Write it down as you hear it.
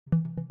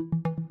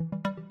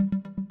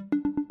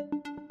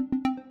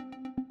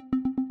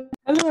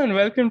Hello and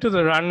welcome to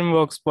the Random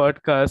Walks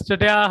podcast.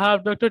 Today I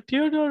have Dr.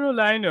 Teodoro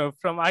Leiner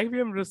from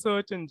IBM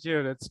Research in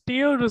Zurich.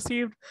 Teo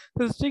received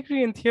his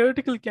degree in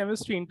theoretical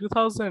chemistry in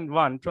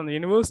 2001 from the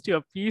University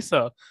of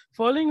Pisa,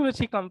 following which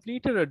he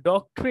completed a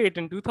doctorate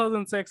in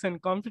 2006 in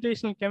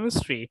computational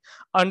chemistry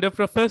under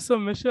Professor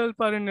Michel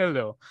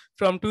Parinello.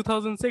 From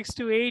 2006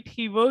 to 8,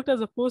 he worked as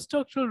a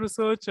postdoctoral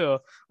researcher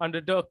under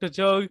Dr.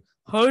 Jörg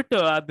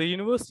Herter at the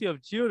University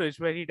of Zurich,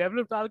 where he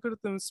developed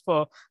algorithms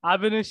for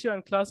ab initio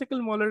and classical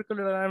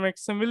molecular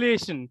dynamics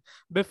simulation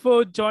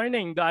before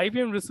joining the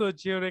IBM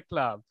Research Zurich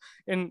lab.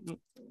 In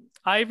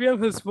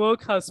IBM, his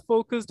work has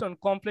focused on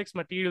complex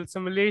material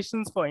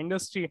simulations for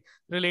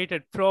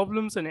industry-related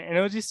problems in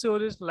energy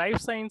storage, life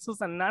sciences,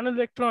 and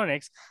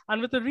nanoelectronics,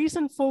 and with a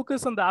recent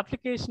focus on the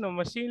application of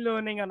machine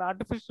learning and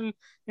artificial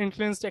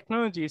intelligence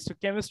technologies to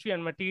chemistry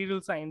and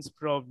material science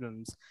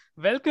problems.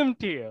 Welcome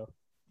to you.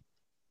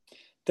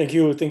 Thank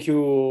you,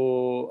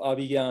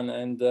 Abhigan,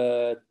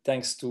 and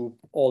thanks to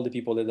all the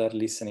people that are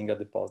listening at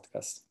the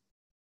podcast.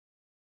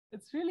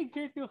 It's really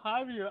great to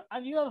have you.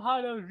 And you have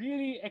had a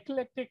really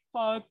eclectic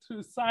path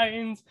through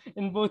science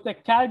in both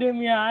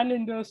academia and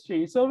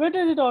industry. So where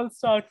did it all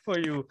start for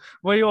you?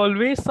 Were you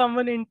always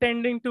someone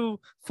intending to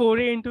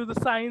foray into the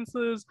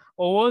sciences,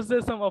 or was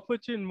there some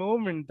opportune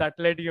moment that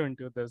led you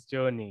into this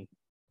journey?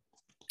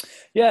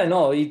 Yeah,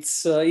 no,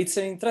 it's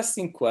an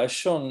interesting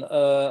question.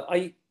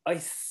 I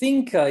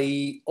think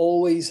I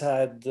always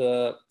had,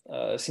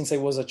 since I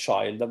was a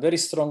child, a very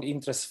strong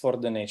interest for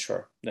the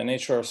nature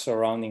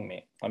surrounding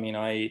me. I mean,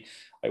 I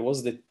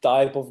was the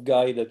type of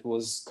guy that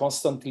was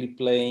constantly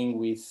playing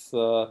with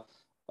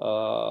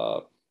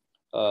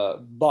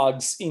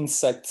bugs,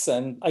 insects,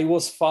 and I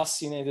was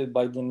fascinated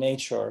by the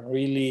nature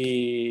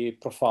really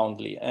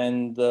profoundly.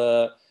 And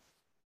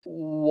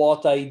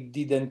what I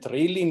didn't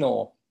really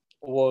know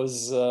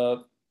was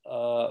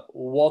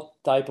what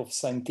type of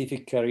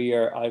scientific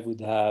career I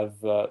would have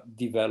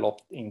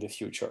developed in the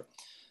future.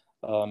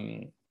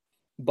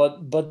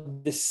 But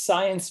the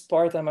science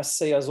part, I must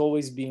say, has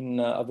always been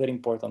a very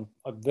important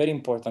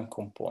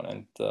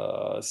component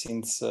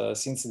since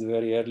the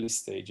very early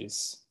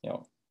stages. You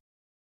know.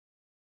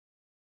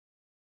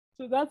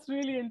 So that's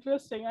really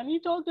interesting. And you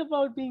talked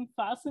about being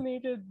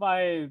fascinated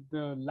by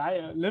the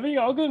living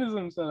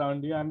organisms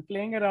around you and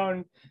playing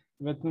around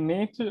with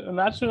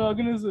natural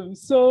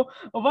organisms. So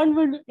one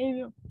would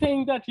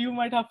think that you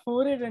might have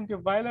forayed into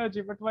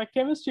biology, but why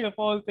chemistry of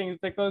all things?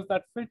 Because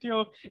that fit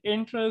your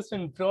interest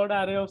in broad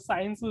array of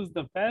sciences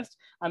the best,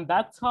 and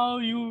that's how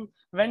you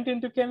went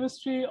into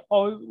chemistry,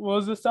 or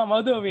was there some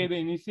other way the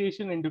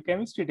initiation into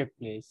chemistry took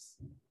place?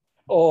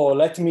 Oh,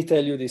 let me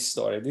tell you this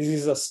story. This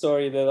is a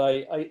story that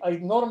I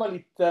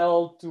normally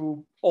tell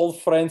to all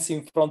friends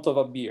in front of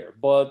a beer,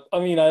 but I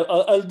mean,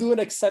 I'll do an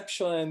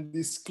exception and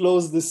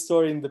disclose the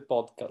story in the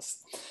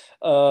podcast.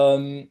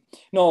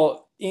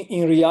 No,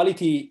 in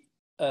reality,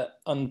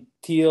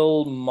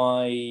 until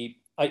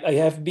I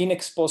have been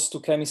exposed to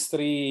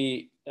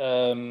chemistry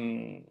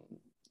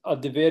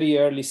at the very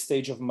early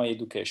stage of my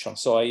education.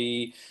 So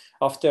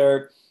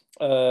after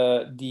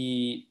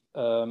the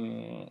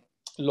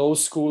low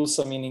schools,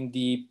 I mean,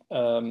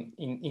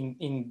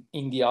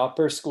 in the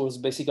upper schools,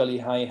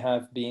 basically, I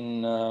have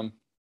been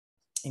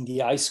in the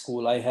high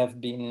school. I have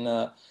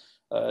been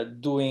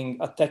doing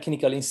a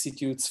technical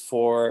institutes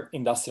for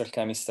industrial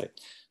chemistry.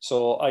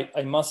 So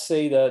I must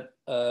say that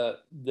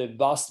the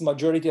vast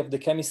majority of the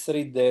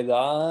chemistry that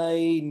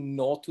I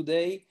know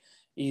today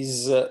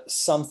is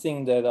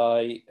something that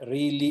I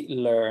really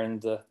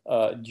learned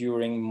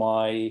during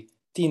my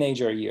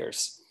teenager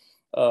years.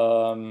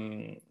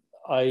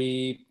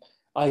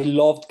 I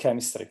loved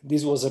chemistry.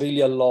 This was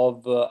really a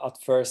love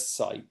at first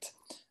sight.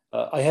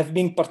 I have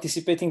been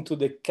participating to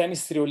the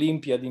Chemistry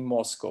Olympiad in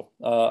Moscow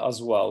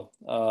as well.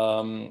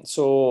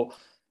 So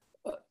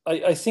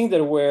I think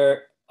there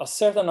were a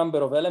certain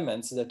number of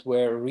elements that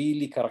were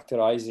really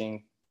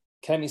characterizing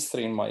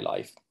chemistry in my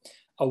life.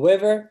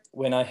 However,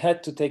 when I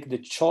had to take the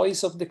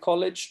choice of the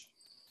college,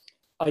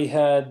 I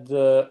had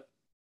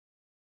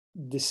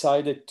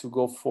decided to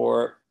go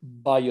for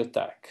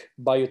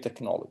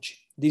biotechnology.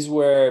 These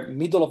were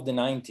middle of the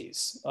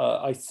 90s.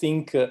 I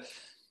think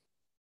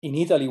in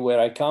Italy, where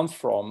I come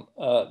from,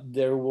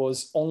 there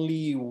was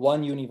only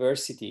one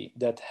university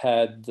that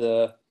had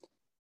a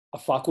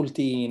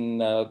faculty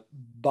in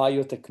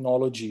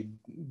biotechnologies.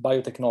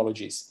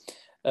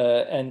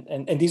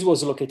 And this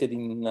was located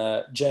in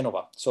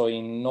Genova, so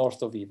in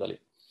north of Italy.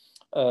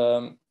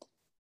 And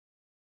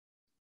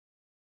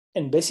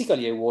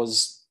basically, I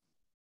was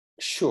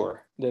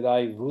sure that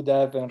I would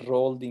have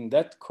enrolled in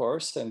that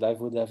course and I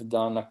would have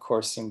done a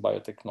course in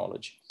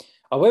biotechnology.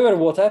 However,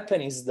 what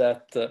happened is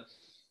that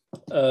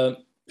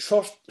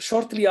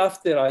shortly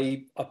after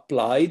I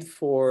applied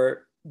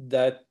for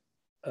that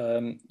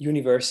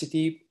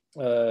university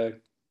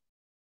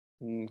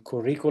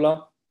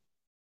curricula,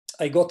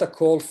 I got a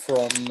call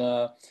from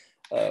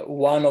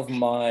one of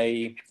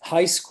my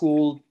high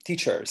school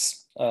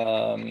teachers,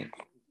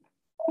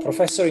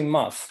 professor in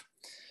math.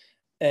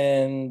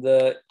 And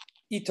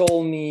he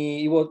told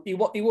me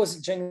he was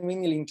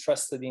genuinely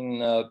interested in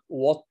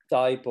what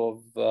type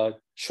of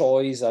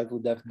choice I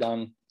would have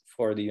done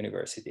for the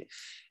university.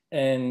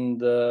 And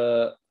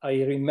I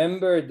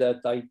remember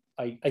that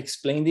I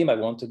explained him I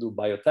want to do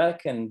biotech,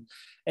 and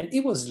he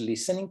was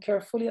listening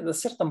carefully. At a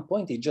certain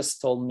point, he just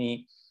told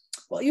me,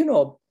 well, you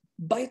know,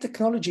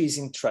 biotechnology is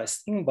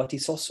interesting, but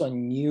it's also a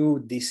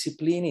new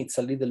discipline. It's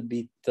a little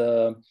bit,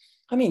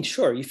 I mean,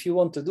 sure, if you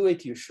want to do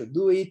it, you should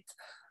do it.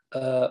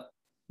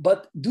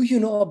 But do you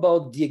know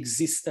about the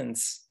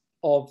existence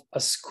of a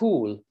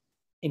school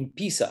in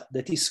Pisa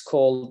that is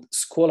called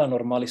Scuola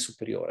Normale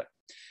Superiore?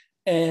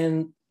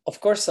 And of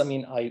course, I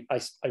mean, I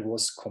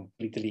was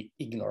completely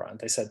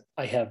ignorant. I said,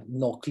 I have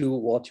no clue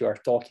what you are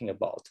talking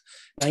about.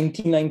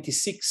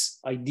 1996,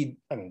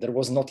 there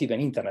was not even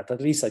internet.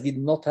 At least I did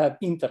not have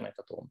internet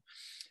at home.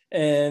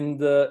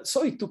 And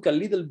so it took a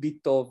little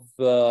bit of,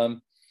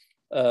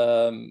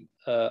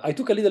 I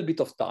took a little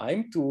bit of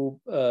time to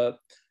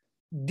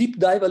deep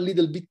dive a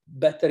little bit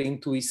better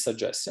into his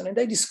suggestion. And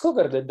I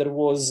discovered that there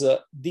was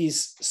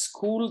this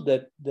school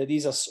that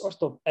is a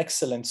sort of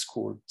excellent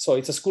school. So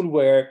it's a school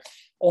where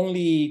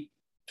only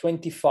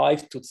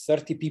 25 to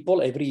 30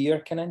 people every year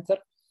can enter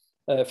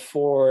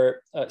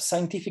for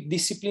scientific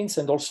disciplines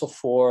and also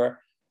for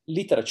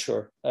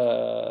literature,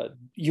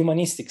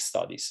 humanistic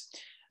studies.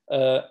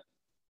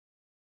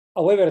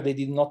 However, they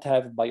did not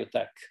have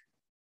biotech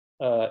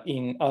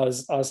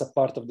as a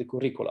part of the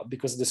curricula,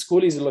 because the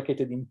school is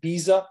located in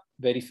Pisa,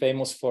 very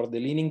famous for the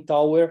Leaning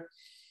Tower,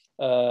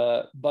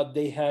 but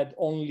they had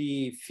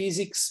only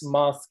physics,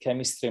 math,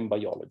 chemistry, and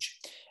biology.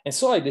 And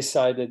so I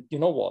decided, you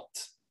know what?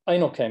 I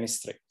know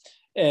chemistry,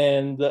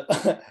 and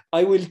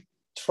I will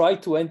try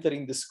to enter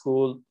in the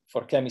school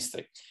for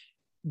chemistry,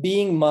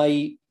 being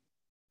my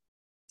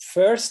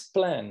first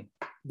plan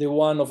the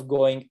one of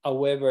going,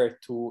 however,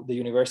 to the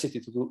university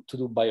to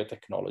do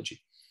biotechnology.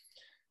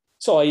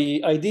 So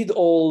I did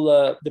all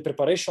the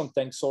preparation,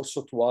 thanks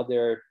also to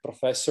other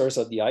professors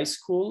at the high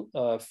school.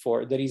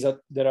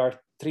 There are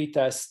 3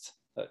 tests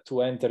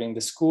to enter in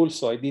the school.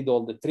 So I did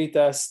all the 3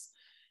 tests.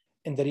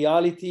 And the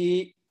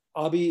reality,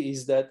 Abby,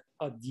 is that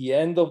at the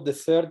end of the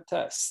 3rd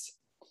test,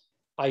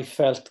 I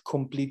felt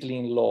completely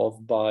in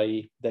love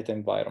by that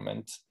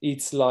environment.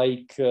 It's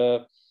like,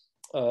 I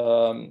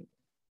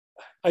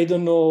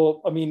don't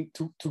know, I mean,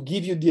 to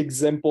give you the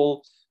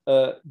example,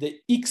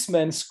 the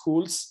X-Men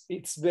schools,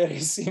 it's very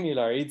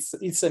similar.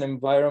 It's an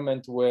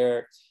environment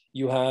where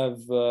you have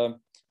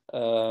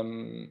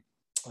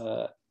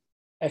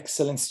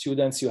excellent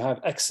students, you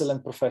have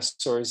excellent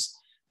professors.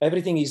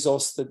 Everything is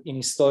hosted in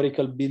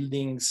historical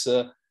buildings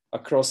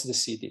across the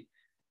city.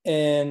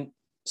 And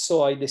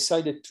so I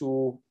decided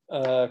to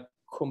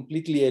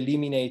completely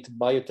eliminate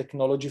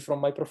biotechnology from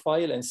my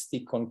profile and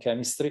stick on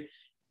chemistry.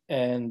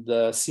 And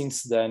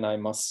since then, I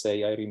must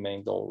say, I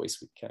remained always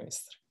with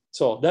chemistry.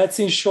 So that's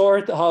in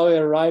short how I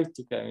arrived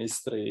to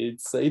chemistry.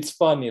 It's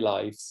funny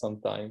life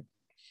sometimes.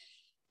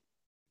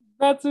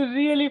 That's a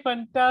really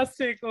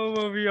fantastic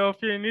overview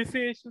of your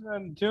initiation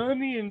and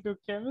journey into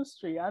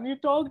chemistry. And you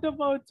talked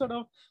about sort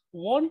of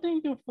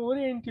wanting to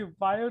foray into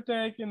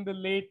biotech in the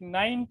late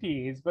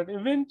 90s, but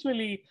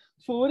eventually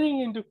foraying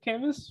into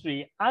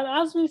chemistry. And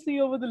as we see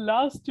over the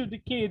last 2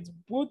 decades,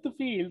 both the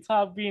fields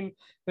have been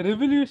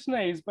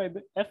revolutionized by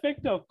the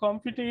effect of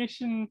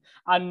computation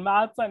and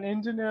maths and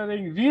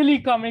engineering really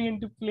coming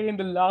into play in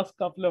the last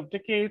couple of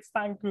decades,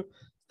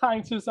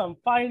 thanks to some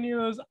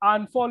pioneers,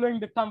 and following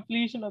the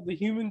completion of the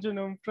Human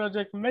Genome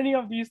Project, many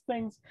of these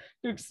things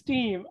took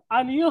steam,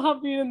 and you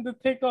have been in the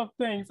thick of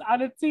things,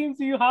 and it seems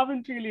you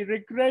haven't really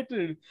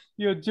regretted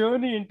your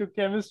journey into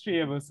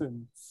chemistry ever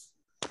since.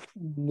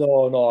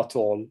 No, at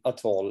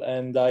all.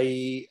 And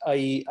I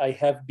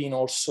have been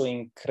also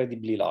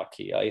incredibly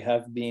lucky. I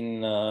have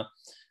been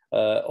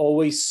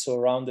always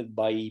surrounded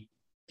by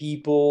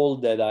people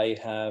that I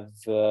have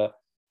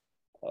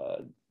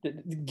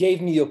that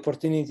gave me the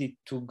opportunity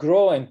to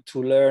grow and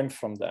to learn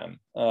from them.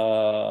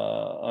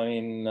 I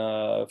mean,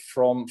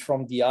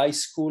 from the high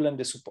school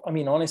and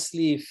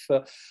honestly, if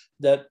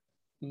that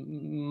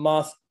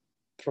math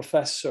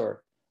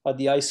professor at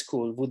the high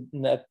school would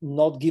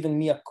not given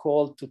me a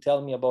call to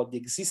tell me about the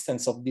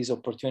existence of this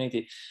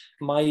opportunity,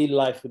 my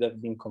life would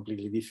have been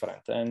completely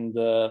different. And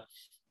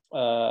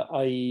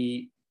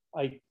I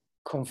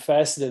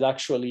confess that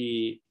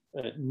actually,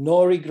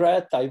 no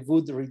regret, I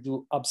would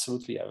redo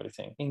absolutely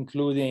everything,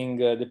 including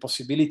the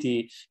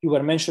possibility, you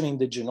were mentioning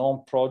the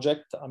Genome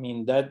Project. I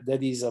mean,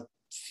 that is a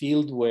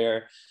field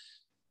where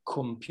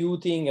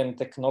computing and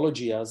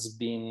technology has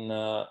been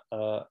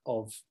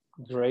of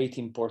great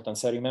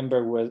importance. I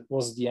remember it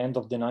was the end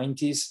of the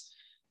 90s,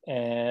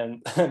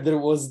 and there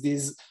was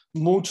this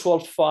mutual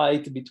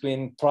fight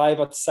between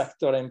private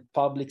sector and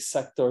public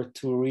sector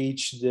to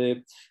reach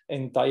the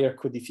entire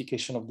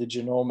codification of the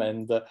genome.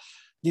 And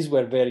these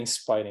were very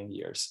inspiring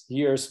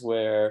years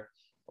where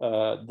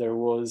there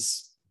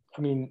was,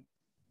 I mean,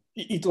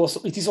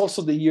 it is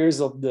also the years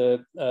of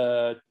the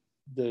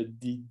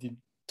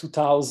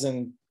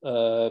 2000,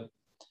 the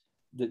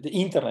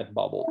internet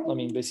bubble. I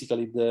mean,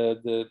 basically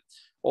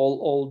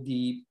all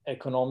the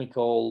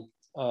economical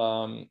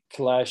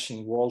clash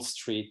in Wall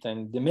Street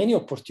and the many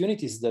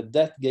opportunities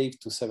that gave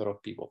to several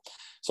people.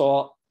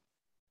 So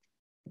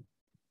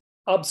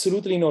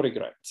absolutely no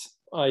regrets.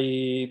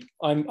 I'm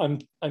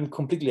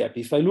completely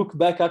happy. If I look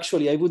back,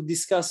 actually, I would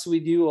discuss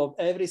with you of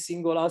every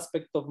single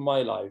aspect of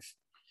my life.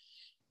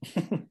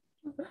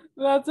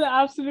 That's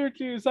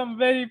absolutely some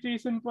very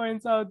decent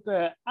points out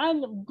there.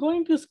 And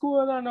going to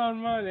Scuola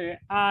Normale,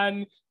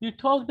 and you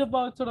talked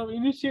about sort of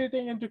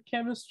initiating into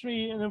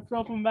chemistry in a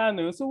proper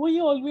manner. So were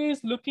you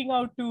always looking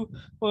out to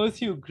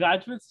pursue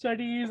graduate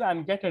studies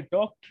and get a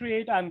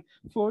doctorate and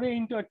foray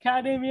into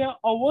academia?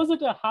 Or was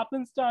it a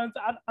happenstance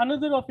and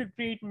another of your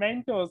great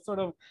mentors sort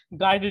of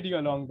guided you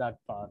along that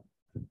path?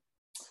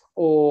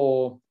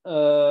 Oh,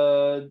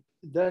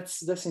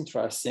 that's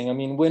interesting. I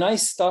mean, when I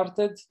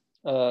started,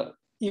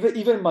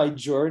 even my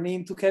journey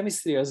into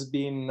chemistry has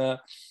been,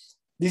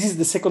 this is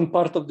the second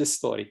part of the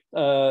story.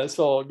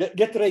 So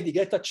get ready,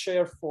 get a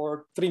chair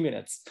for 3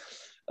 minutes.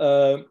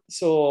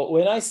 So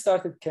when I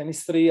started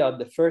chemistry at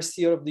the first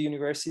year of the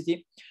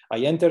university,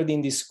 I entered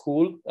in this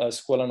school,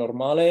 Scuola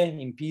Normale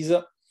in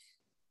Pisa,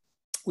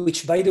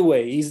 which, by the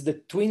way, is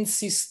the twin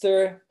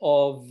sister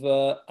of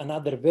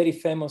another very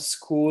famous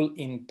school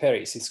in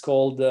Paris. It's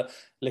called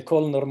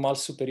l'École Normale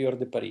Supérieure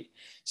de Paris.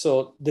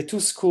 So the two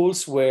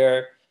schools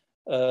are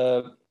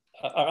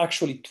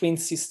actually twin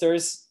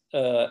sisters,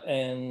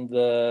 and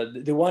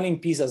the one in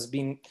Pisa has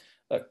been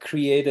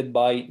created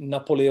by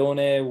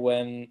Napoleone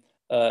when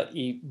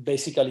he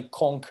basically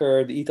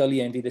conquered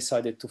Italy, and he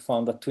decided to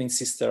found a twin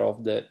sister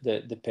of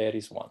the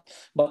Paris one.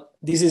 But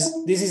this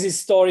is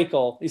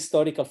historical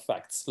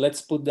facts.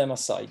 Let's put them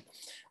aside.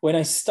 When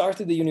I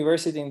started the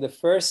university in the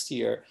first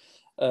year,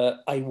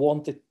 I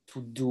wanted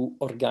to do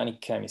organic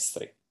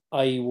chemistry.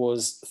 I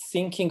was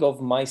thinking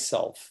of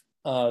myself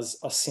as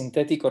a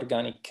synthetic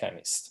organic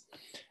chemist.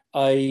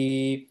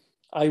 I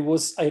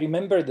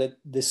remember that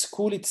the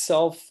school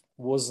itself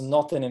was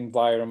not an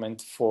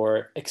environment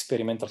for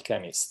experimental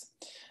chemists.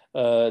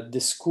 The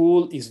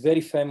school is very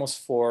famous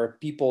for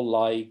people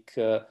like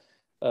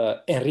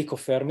Enrico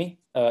Fermi.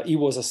 He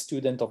was a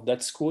student of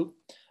that school.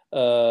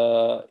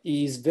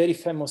 He is very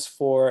famous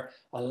for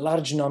a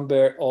large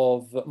number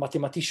of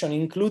mathematicians,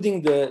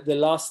 including the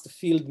last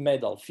field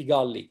medal,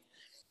 Figalli.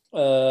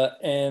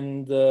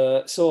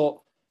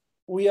 So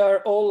we are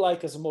all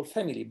like a small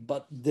family,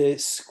 but the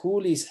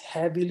school is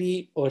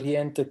heavily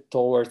oriented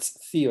towards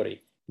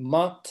theory,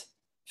 math,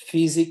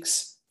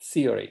 physics,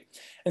 theory.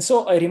 And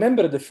so I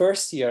remember the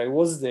first year I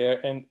was there,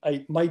 and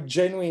my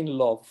genuine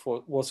love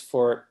was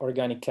for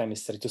organic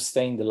chemistry, to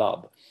stay in the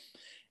lab.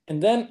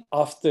 And then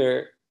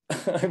after,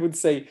 I would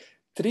say,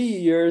 3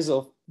 years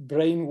of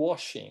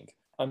brainwashing,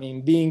 I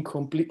mean, being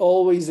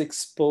always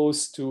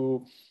exposed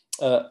to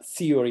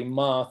theory,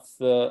 math,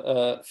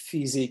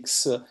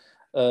 physics.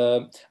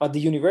 At the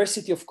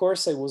university, of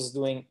course, I was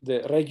doing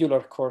the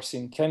regular course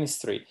in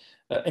chemistry,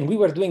 and we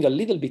were doing a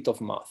little bit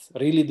of math,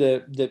 really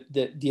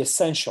the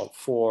essential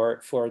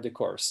for the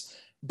course.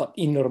 But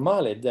in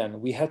Normale,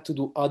 then, we had to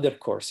do other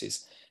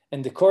courses.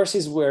 And the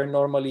courses were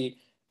normally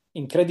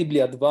incredibly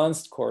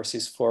advanced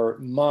courses for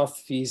math,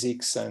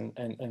 physics,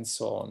 and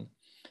so on.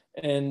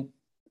 And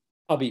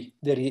Abi,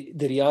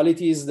 the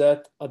reality is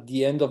that at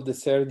the end of the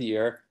third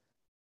year,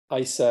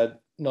 I said,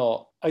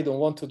 no, I don't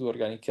want to do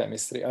organic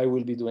chemistry. I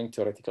will be doing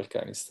theoretical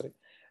chemistry.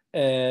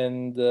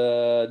 And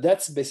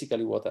that's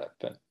basically what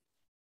happened.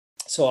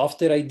 So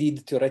after I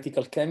did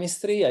theoretical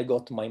chemistry, I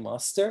got my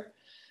master.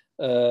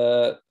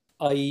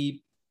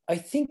 I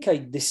think I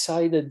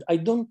decided, I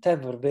don't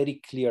have a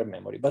very clear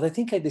memory, but I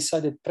think I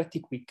decided pretty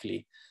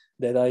quickly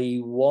that I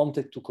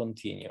wanted to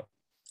continue.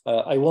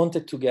 I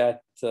wanted to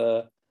get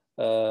the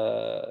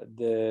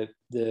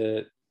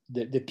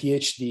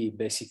PhD,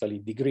 basically,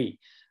 degree.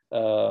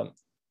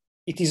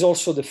 It is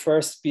also the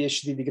first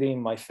PhD degree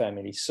in my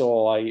family.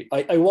 So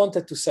I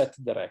wanted to set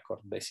the record,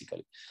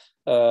 basically,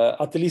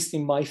 at least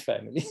in my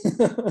family.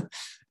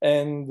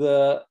 And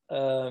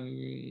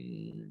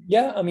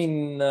yeah, I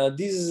mean,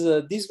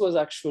 this was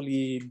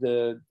actually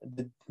the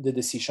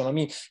decision. I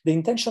mean, the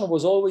intention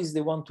was always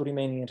the one to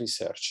remain in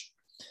research.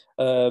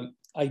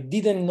 I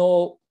didn't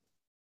know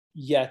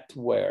yet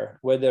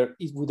whether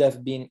it would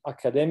have been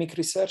academic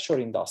research or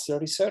industrial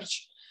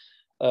research,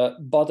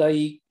 but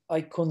I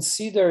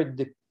considered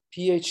the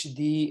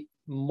PhD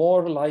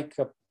more like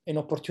an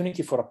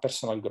opportunity for a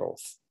personal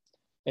growth,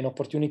 an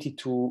opportunity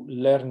to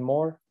learn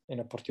more,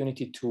 an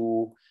opportunity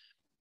to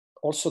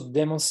also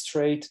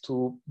demonstrate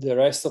to the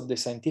rest of the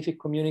scientific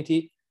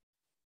community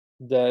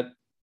that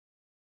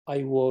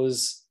I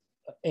was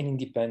an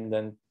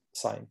independent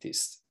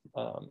scientist.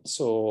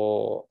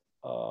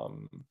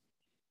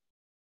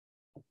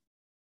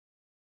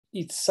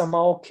 It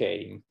somehow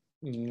came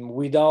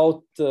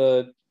without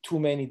too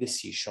many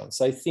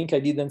decisions. I think I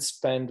didn't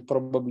spend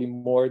probably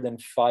more than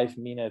 5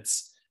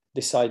 minutes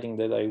deciding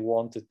that I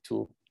wanted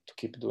to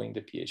keep doing the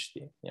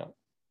PhD. Yeah.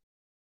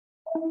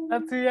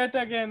 That's yet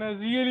again a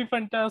really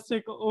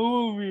fantastic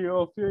overview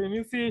of your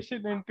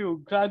initiation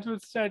into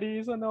graduate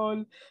studies and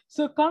all.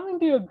 So coming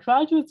to your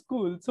graduate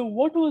school, so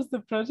what was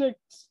the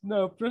project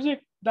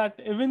that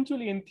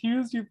eventually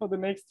enthused you for the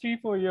next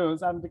 3-4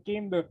 years and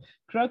became the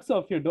crux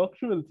of your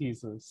doctoral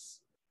thesis?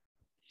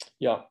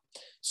 Yeah,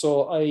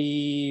 so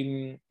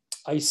I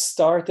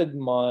started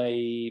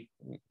my,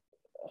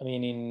 I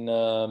mean,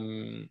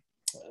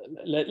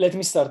 let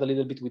me start a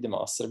little bit with the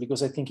master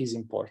because I think it's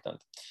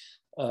important.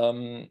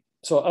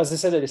 So as I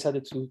said, I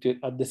decided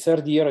at the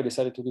third year, I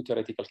decided to do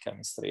theoretical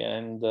chemistry,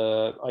 and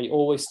I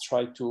always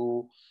try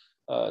to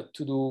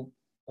do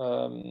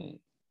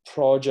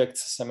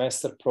projects,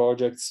 semester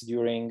projects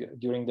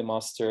during the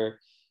master,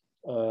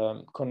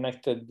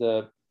 connected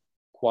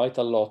quite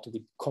a lot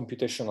with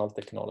computational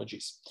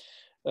technologies.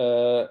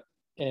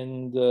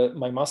 And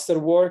my master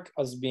work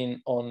has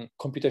been on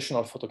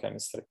computational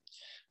photochemistry.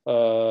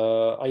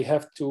 I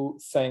have to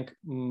thank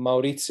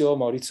Maurizio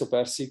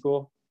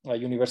Persico,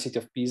 University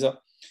of Pisa.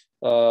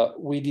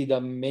 We did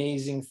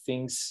amazing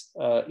things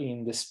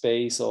in the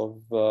space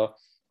of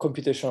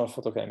computational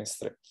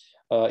photochemistry.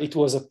 It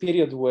was a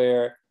period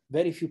where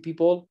very few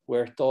people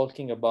were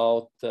talking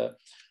about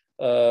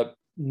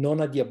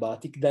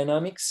non-adiabatic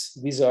dynamics.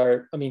 These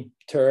are, I mean,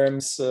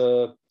 terms,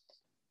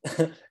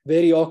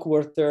 very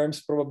awkward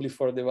terms, probably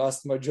for the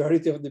vast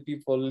majority of the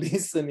people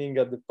listening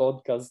at the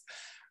podcast.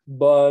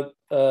 But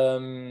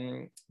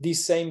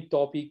this same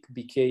topic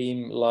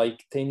became,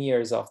 like 10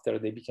 years after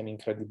they became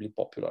incredibly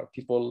popular.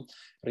 People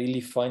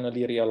really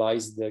finally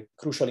realized the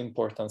crucial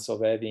importance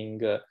of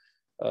having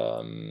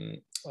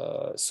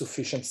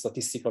sufficient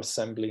statistical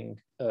sampling,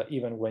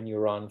 even when you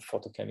run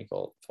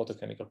photochemical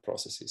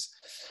processes.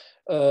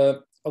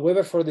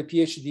 However, for the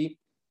PhD,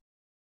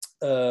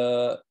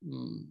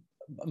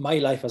 my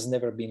life has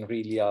never been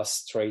really a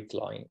straight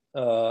line.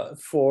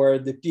 For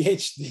the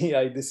PhD,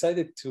 I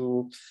decided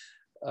to,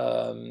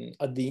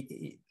 at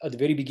the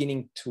very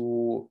beginning,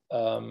 to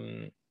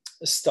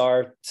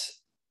start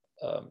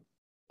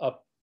a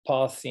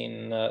path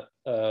in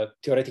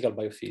theoretical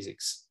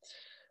biophysics.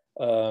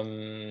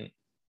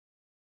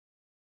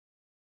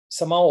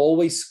 Somehow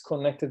always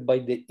connected by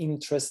the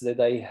interest that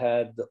I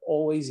had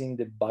always in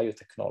the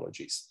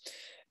biotechnologies.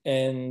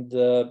 And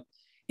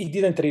it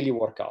didn't really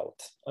work out.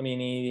 I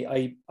mean,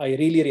 I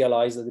really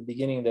realized at the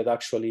beginning that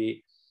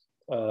actually,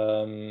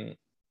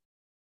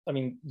 I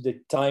mean,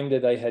 the time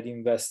that I had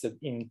invested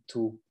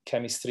into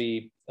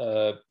chemistry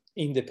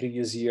in the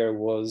previous year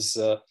was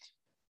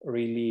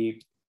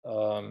really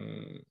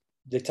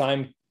the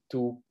time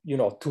to,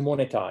 to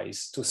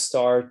monetize, to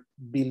start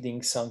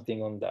building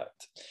something on that.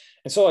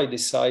 And so I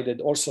decided,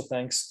 also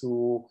thanks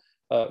to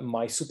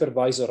my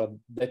supervisor at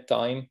that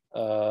time,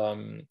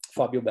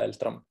 Fabio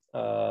Beltram,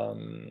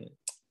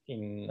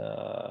 in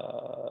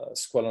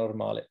Scuola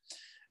Normale,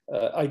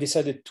 I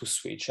decided to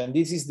switch. And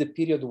this is the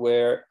period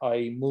where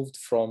I moved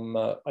from,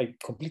 I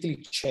completely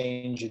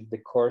changed the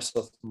course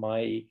of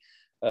my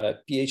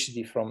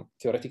PhD from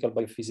theoretical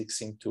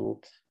biophysics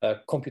into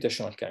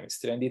computational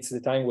chemistry. And it's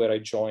the time where I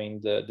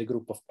joined the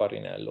group of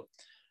Parinello.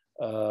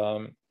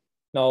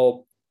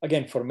 Now,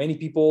 again, for many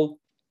people,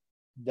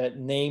 that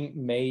name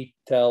may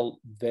tell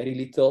very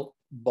little,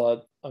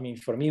 but I mean,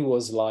 for me, it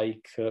was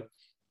like an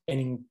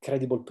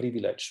incredible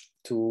privilege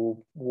to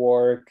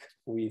work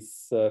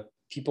with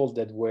people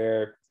that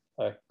were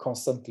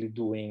constantly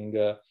doing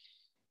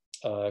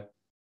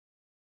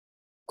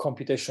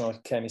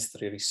computational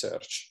chemistry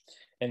research.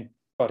 And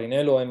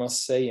Parinello, I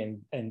must say,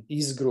 and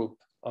his group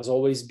has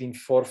always been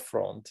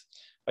forefront.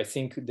 I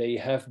think they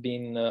have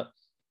been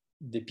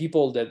the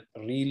people that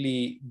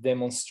really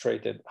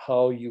demonstrated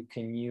how you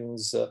can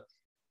use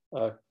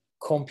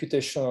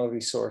computational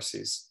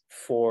resources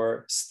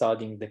for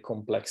studying the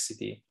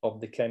complexity of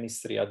the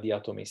chemistry at the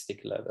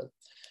atomistic level.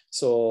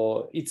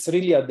 So it's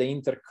really at the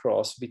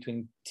intercross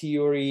between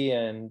theory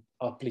and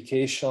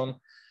application,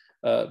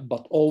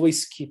 but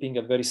always keeping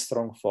a very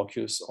strong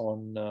focus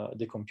on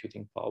the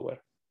computing power.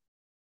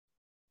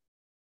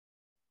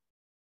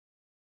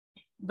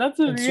 That's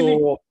a really...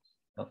 So,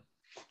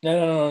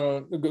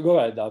 no. Go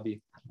ahead,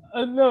 Abhi.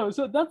 No,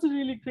 so that's a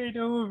really great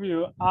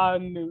overview.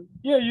 And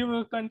yeah, you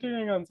were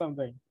continuing on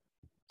something.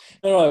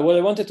 No, what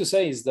I wanted to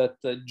say is that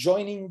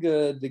joining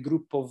the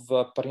group of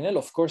Parinello,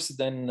 of course,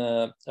 then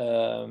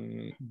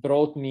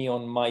brought me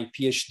on my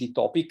PhD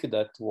topic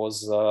that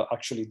was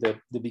actually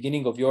the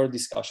beginning of your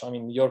discussion, I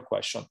mean, your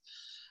question.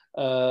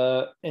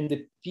 And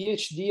the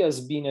PhD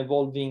has been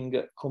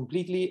evolving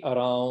completely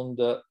around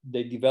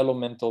the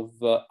development of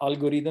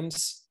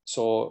algorithms.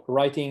 So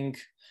writing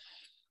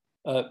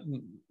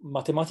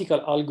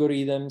mathematical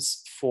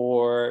algorithms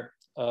for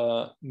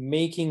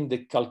making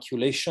the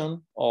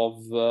calculation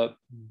of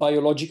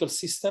biological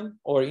system,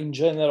 or in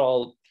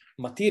general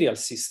material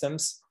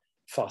systems,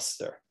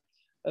 faster.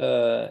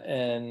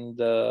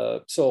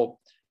 So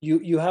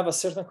you have a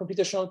certain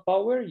computational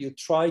power, you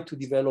try to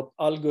develop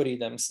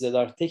algorithms that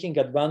are taking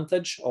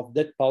advantage of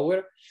that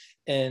power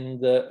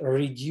and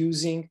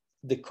reducing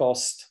the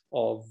cost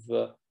of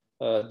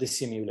the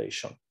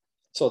simulation.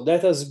 So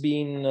that has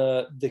been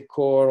the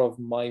core of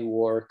my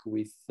work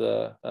with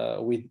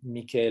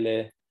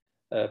Michele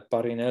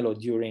Parinello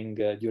during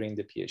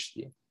the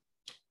PhD.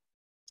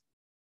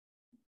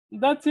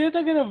 That's yet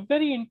again a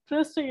very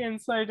interesting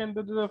insight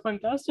into the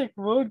fantastic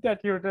work that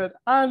you did.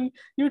 And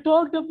you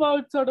talked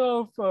about sort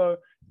of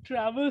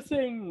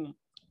traversing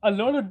a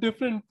lot of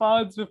different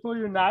paths before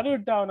you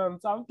narrowed down on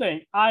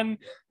something. And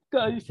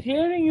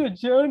hearing your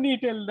journey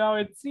till now,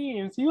 it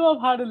seems you have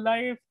had a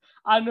life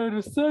and a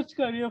research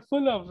career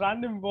full of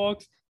random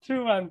walks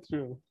through and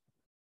through.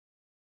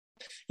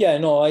 Yeah,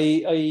 no,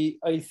 I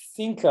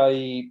think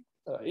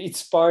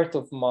it's part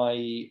of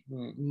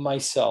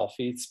myself.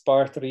 It's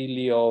part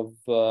really of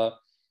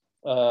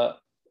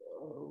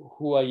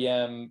who I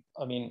am.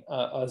 I mean,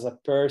 as a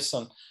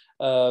person,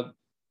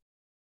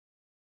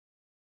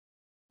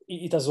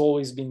 it has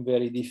always been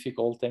very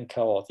difficult and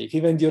chaotic.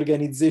 Even the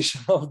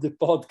organization of the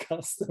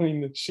podcast, I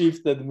mean,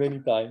 shifted many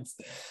times.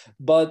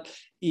 But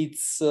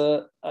it's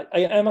I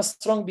am a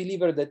strong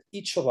believer that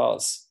each of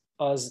us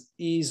has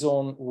his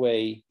own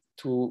way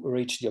to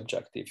reach the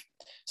objective.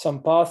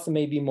 Some paths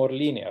may be more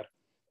linear.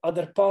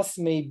 Other paths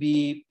may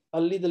be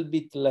a little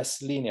bit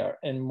less linear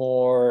and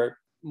more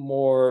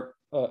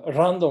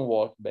random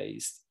walk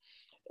based.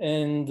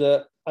 And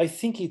I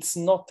think it's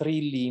not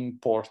really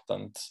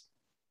important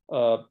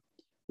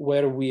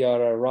where we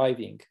are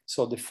arriving,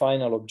 so the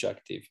final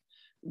objective,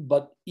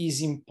 but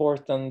is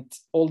important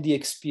all the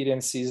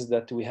experiences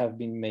that we have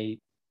been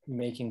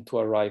making to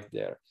arrive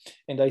there.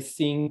 And I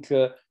think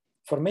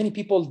for many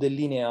people, the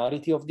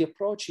linearity of the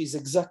approach is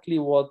exactly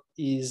what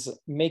is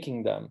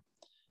making them.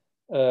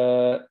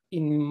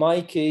 In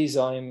my case,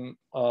 I'm,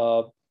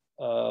 how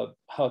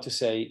to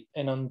say,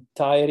 an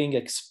untiring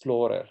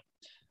explorer.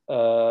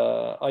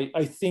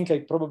 I think I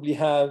probably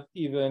have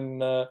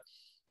even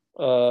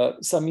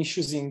some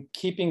issues in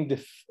keeping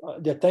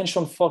the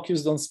attention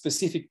focused on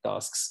specific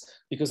tasks,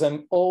 because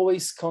I'm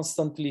always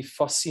constantly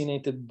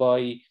fascinated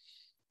by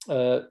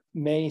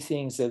many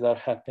things that are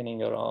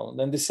happening around.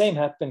 And the same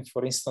happened,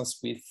 for instance,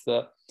 with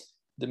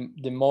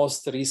the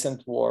most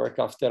recent work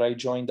after I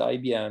joined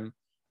IBM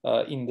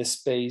in the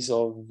space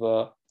of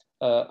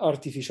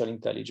artificial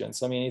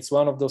intelligence. I mean, it's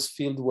one of those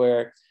fields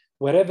where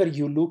wherever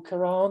you look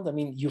around, I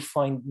mean, you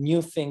find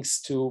new things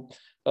to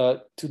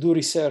do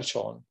research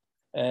on.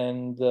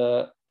 And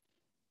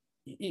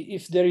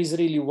if there is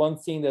really one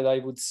thing that I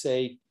would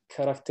say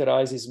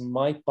characterizes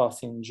my path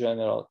in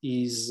general,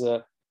 is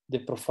the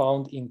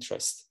profound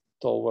interest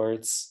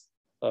towards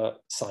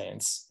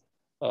science.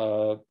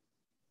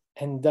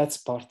 And that's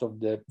part of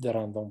the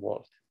random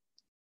walk.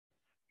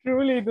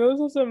 Truly,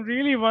 those are some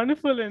really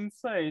wonderful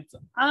insights.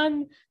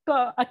 And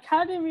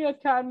academia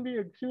can be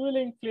a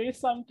grueling place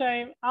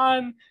sometimes,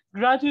 and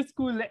graduate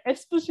school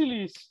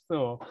especially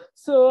so.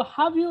 So,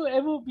 have you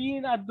ever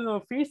been at the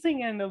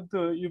facing end of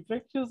the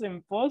ubiquitous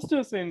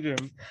imposter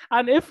syndrome?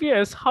 And if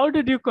yes, how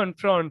did you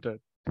confront it?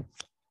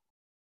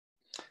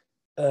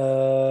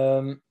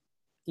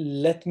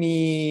 Let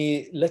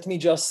me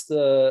just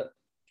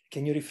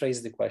can you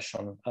rephrase the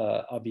question,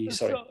 Abhi?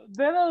 Sorry. So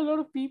there are a lot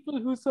of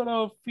people who sort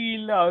of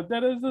feel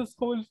there is this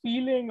whole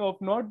feeling of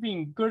not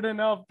being good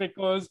enough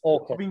because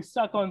of being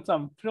stuck on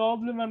some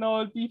problem and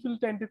all. People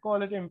tend to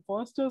call it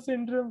imposter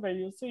syndrome, where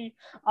you see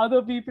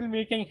other people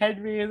making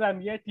headways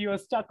and yet you are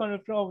stuck on a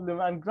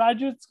problem. And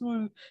graduate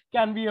school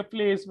can be a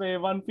place where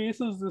one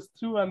faces this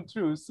through and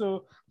through.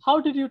 So how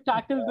did you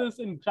tackle this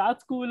in grad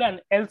school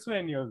and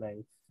elsewhere in your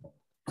life?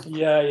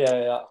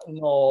 Yeah.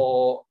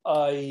 No,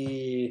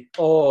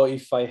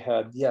 if I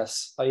had,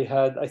 yes,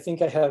 I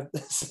think I had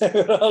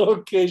several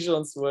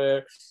occasions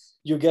where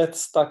you get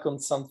stuck on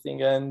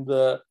something and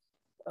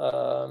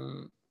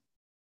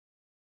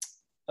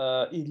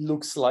it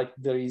looks like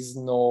there is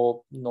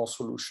no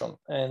solution.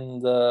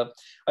 And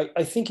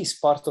I think it's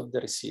part of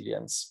the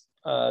resilience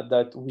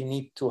that we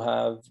need to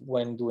have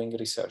when doing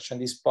research.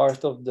 And it's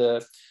part of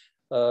the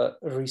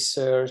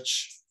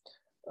research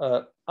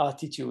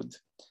attitude.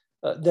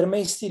 There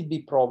may still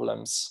be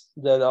problems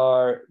that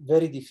are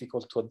very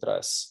difficult to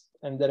address,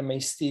 and there may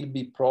still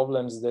be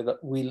problems that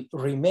will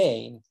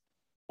remain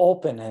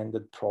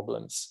open-ended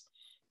problems.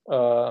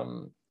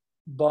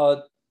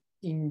 But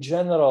in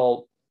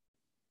general,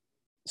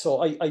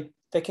 so I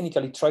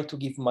technically try to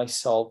give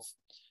myself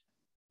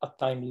a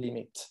time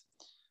limit.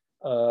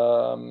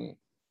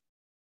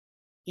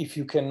 If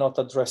you cannot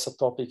address a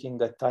topic in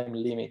that time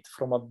limit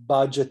from a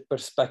budget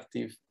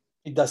perspective,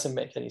 it doesn't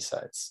make any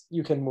sense.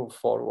 You can move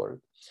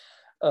forward.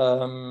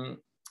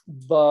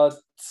 But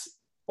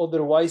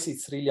otherwise,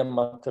 it's really a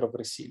matter of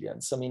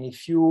resilience. I mean,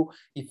 if you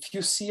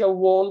see a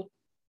wall,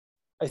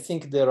 I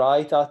think the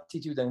right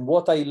attitude, and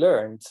what I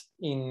learned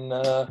in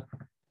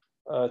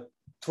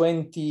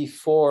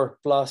 24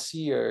 plus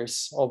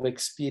years of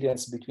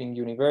experience between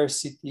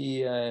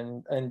university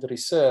and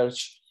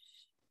research,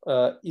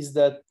 is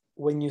that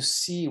when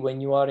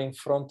you are in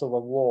front of a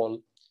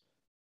wall,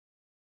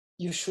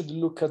 you should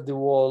look at the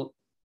wall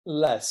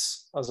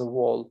less as a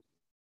wall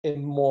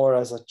and more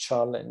as a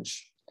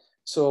challenge.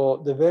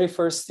 So the very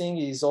first thing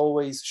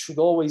should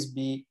always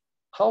be,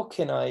 how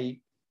can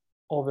I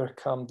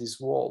overcome this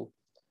wall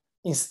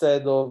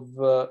instead of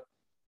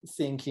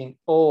thinking,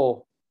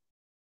 oh,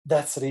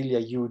 that's really a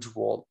huge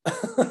wall.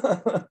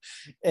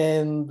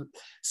 And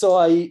so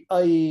I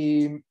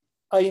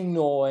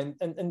know,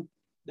 and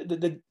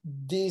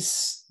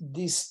this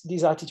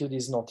attitude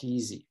is not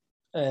easy,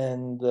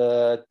 and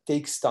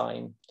takes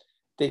time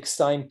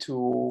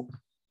to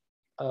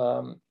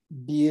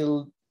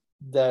build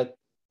that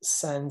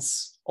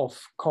sense of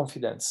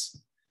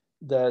confidence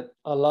that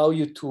allow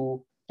you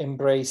to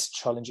embrace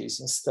challenges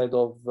instead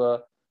of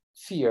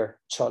fear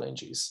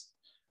challenges.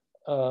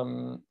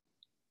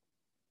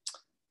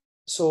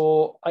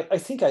 So I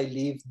think I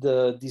lived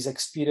these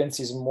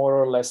experiences more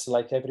or less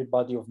like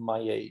everybody of my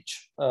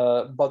age.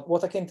 But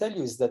what I can tell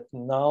you is that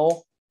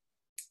now,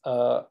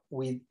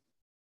 with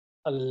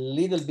a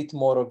little bit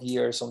more of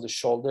years on the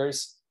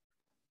shoulders,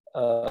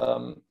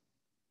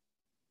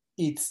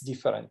 it's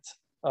different.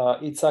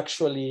 It's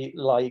actually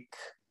like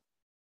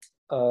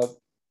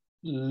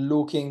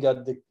looking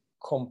at the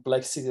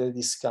complexity that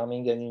is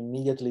coming and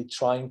immediately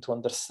trying to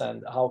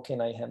understand how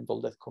can I handle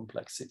that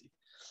complexity.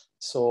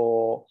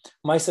 So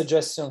my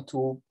suggestion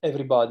to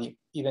everybody,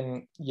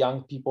 even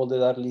young people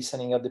that are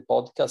listening at the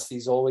podcast,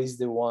 is always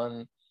the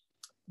one: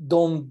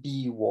 don't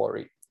be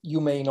worried.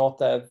 You may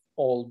not have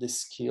all the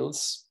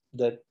skills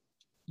that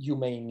you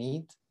may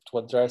need to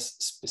address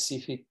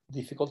specific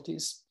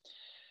difficulties,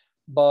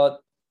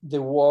 but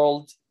the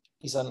world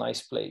is a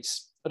nice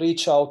place.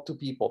 Reach out to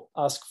people,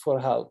 ask for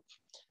help,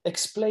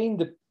 explain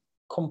the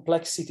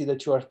complexity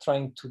that you are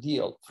trying to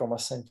deal from a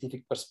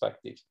scientific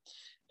perspective.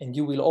 And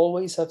you will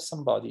always have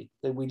somebody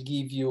that will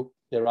give you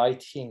the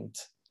right hint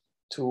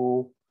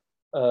to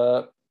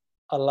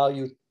allow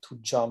you to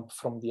jump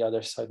from the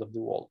other side of the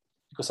wall.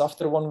 Because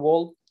after one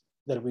wall,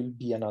 there will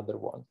be another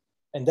one.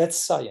 And that's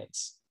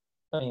science.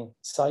 I mean,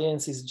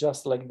 science is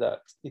just like that.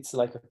 It's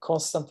like a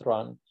constant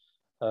run,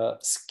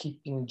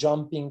 skipping,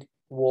 jumping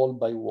wall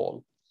by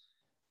wall.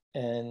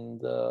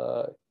 And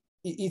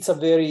it's a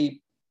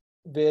very,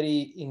 very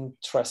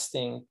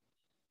interesting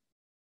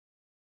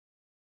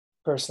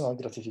personal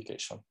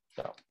gratification.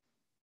 Yeah.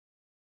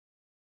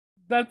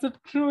 That's a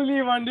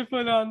truly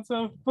wonderful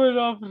answer, full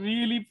of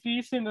really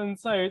prescient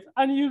insights.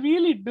 And you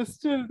really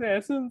distill the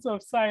essence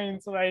of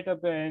science right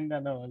at the end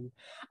and all.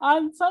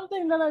 And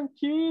something that I'm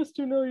curious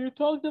to know, you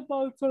talked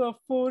about sort of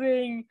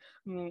foraying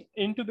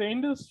into the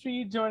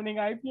industry, joining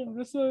IBM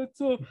Research.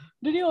 So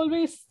did you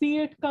always see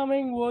it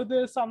coming? Were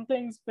there some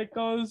things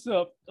because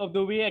of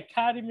the way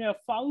academia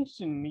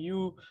function,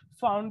 you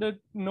found it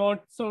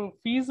not so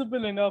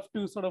feasible enough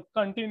to sort of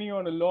continue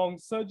on a long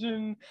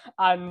sojourn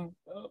and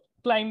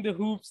climb the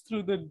hoops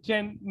through the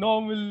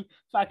normal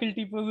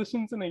faculty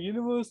positions in a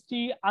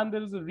university, and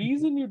there is a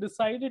reason you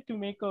decided to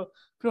make a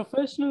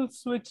professional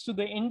switch to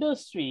the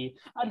industry?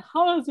 And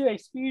how has your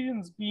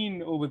experience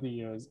been over the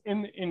years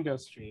in the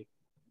industry?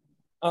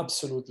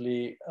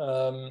 Absolutely.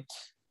 The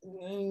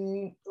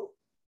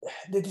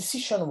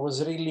decision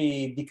was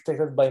really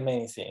dictated by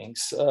many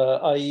things.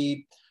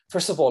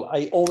 First of all,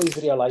 I always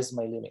realize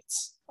my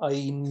limits.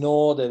 I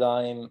know that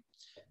I'm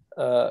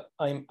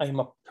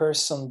a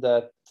person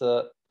that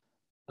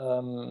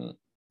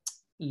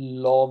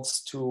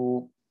loves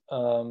to,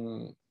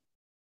 and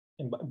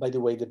by the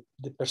way,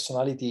 the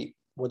personality,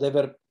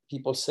 whatever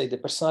people say, the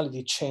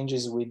personality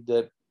changes with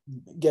the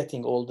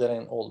getting older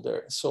and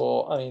older.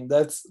 So I mean,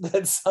 that's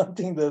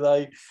something that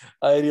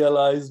I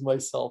realized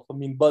myself. I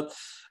mean, but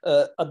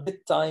at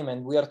that time,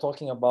 and we are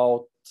talking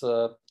about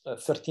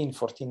 13,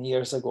 14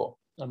 years ago,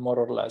 more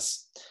or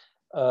less,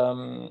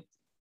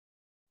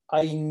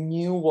 I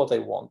knew what I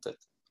wanted.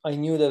 I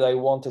knew that I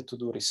wanted to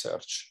do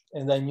research,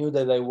 and I knew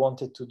that I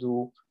wanted to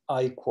do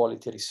high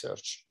quality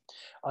research.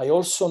 I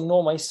also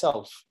know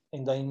myself,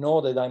 and I know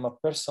that I'm a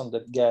person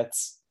that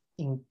gets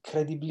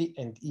incredibly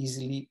and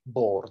easily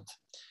bored.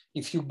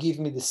 If you give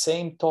me the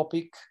same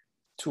topic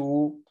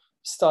to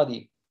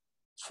study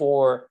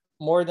for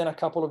more than a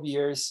couple of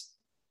years,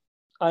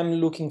 I'm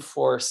looking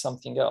for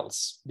something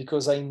else,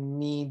 because I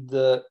need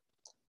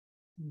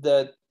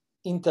that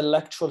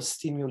intellectual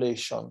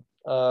stimulation,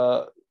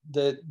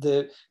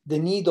 the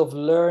need of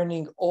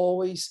learning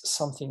always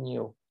something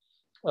new,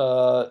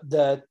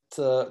 that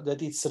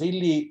it's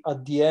really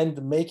at the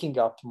end making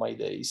up my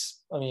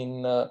days. I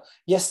mean,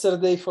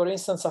 yesterday, for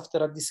instance,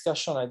 after a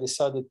discussion, I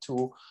decided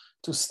to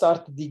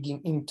start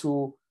digging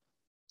into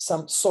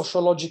some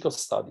sociological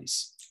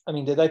studies. I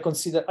mean, that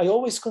I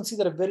always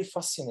consider very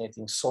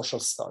fascinating, social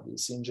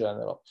studies in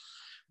general.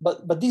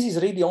 But this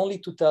is really only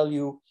to tell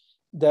you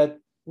that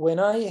when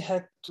I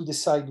had to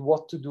decide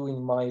what to do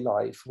in my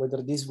life,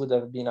 whether this would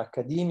have been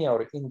academia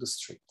or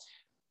industry,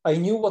 I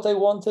knew what I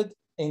wanted,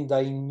 and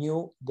I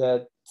knew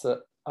that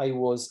I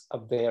was a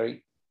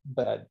very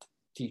bad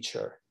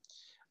teacher.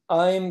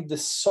 I'm the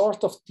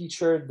sort of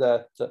teacher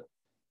that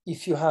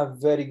if you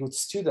have very good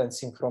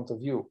students in front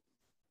of you,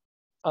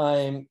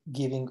 I'm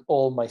giving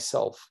all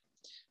myself.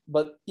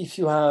 But if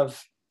you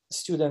have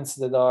students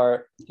that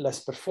are less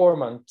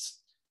performant,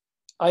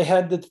 I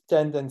had the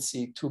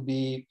tendency to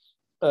be,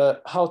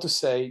 how to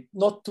say,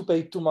 not to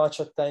pay too much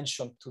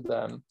attention to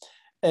them,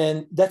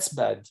 And that's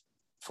bad.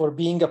 For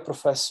being a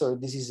professor,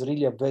 this is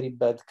really a very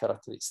bad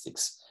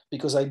characteristics,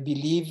 because I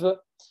believe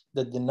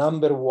that the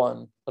number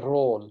one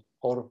role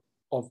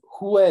of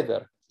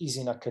whoever is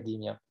in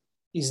academia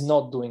is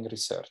not doing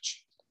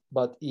research,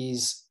 but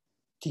is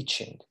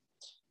teaching,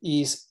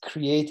 is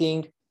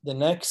creating the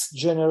next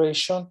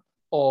generation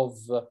of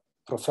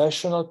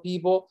professional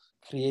people,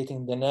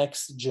 creating the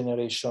next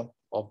generation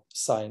of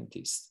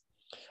scientists.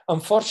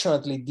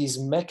 Unfortunately, this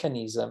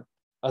mechanism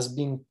has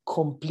been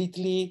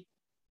completely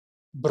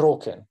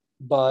broken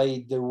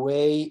by the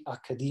way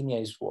academia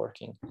is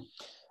working.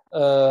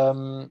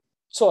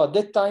 So at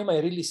that time, I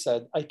really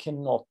said, I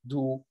cannot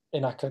do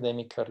an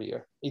academic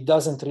career. It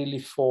doesn't really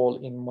fall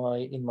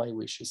in my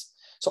wishes.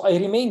 So I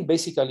remained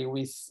basically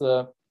with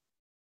the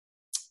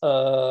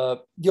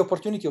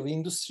opportunity of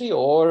industry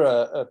or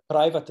a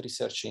private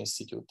research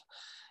institute.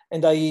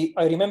 And I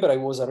remember I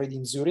was already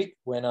in Zurich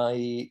when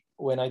I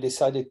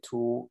decided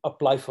to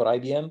apply for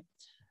IBM.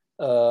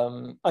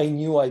 I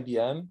knew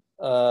IBM.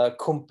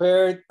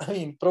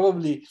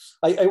 Probably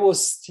I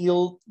was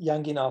still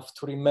young enough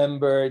to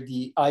remember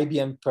the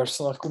IBM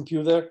personal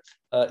computer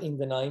in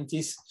the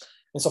 90s.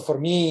 And so for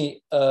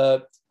me,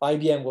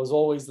 IBM was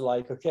always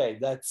like, okay,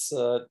 that's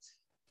a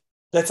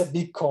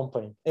big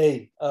company.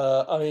 Hey,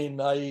 and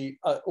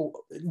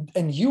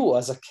you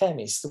as a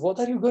chemist, what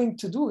are you going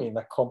to do in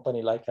a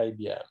company like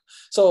IBM?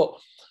 So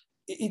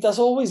it has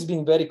always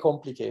been very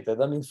complicated.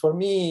 I mean, for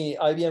me,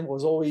 IBM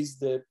was always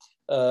the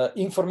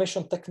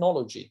information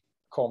technology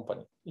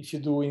company. If you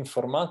do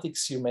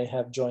informatics, you may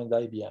have joined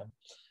IBM.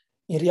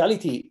 In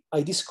reality,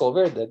 I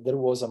discovered that there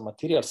was a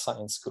material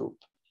science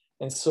group,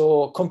 and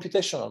so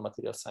computational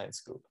material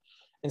science group.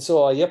 And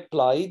so I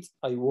applied.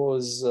 I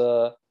was,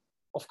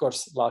 of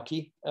course,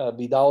 lucky.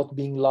 Without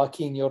being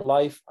lucky in your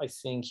life, I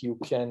think you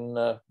can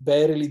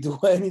barely do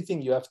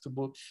anything. You have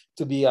to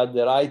be at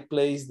the right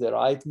place, the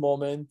right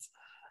moment.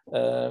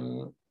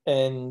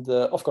 And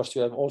of course,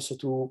 you have also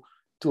to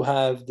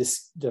have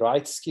the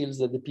right skills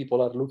that the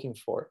people are looking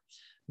for.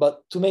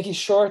 But to make it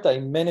short, I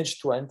managed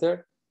to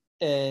enter,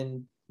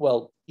 and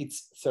well,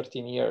 it's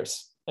 13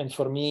 years. And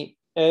for me,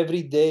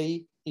 every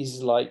day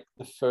is like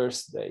the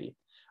first day.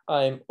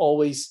 I'm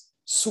always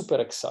super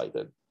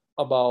excited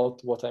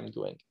about what I'm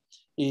doing.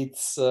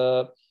 It's,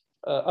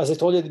 as I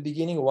told you at the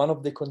beginning, one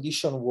of the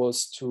conditions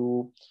was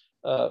to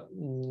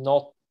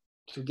not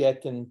to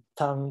get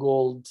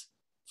entangled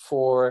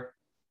for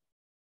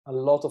a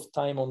lot of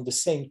time on the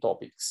same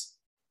topics.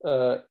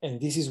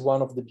 And this is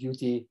one of the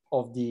beauty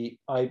of the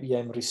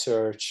IBM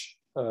research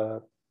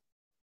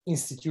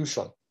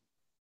institution.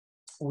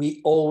 We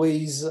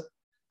always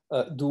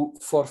do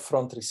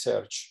forefront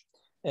research.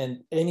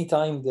 And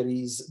anytime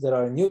there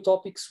are new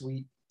topics,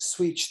 we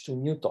switch to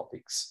new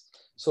topics.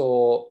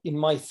 So in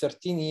my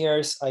 13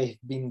 years, I've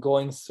been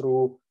going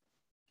through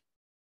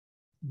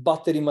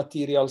battery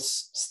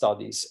materials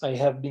studies. I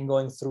have been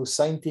going through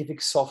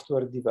scientific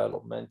software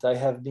development. I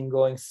have been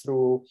going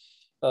through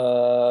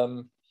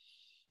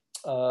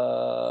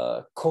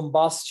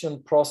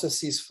combustion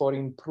processes for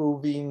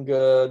improving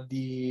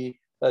the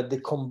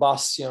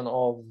combustion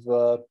of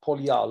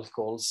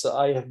polyalcohols.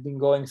 I have been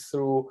going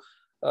through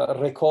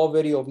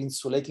recovery of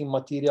insulating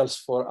materials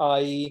for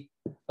high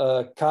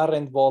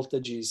current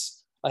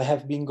voltages. I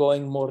have been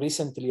going more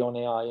recently on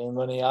AI, and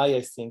on AI,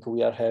 I think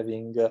we are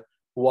having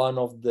one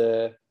of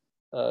the,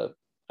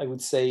 I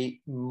would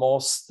say,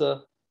 most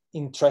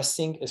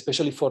interesting,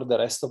 especially for the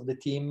rest of the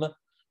team,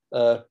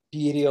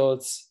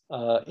 periods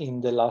in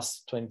the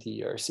last 20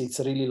 years. It's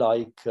really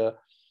like,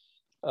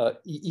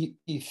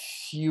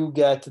 if you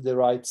get the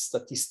right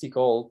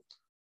statistical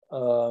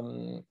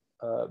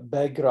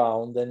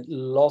background and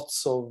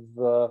lots of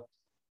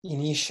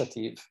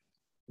initiative,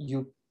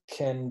 you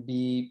can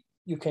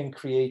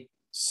create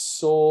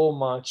so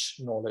much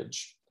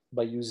knowledge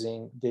by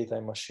using data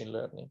and machine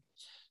learning.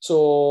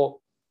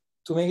 So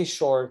to make it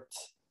short,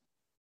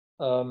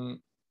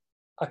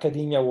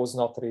 academia was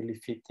not really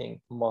fitting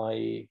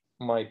my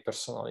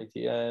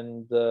personality,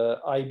 and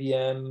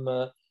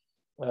IBM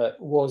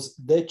was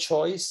the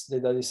choice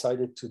that I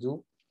decided to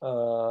do.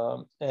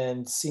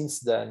 And since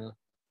then,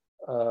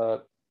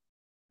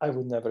 I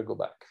would never go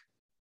back.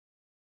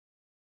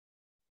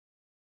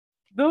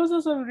 Those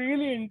are some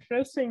really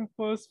interesting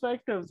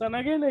perspectives, and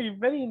again, a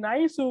very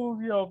nice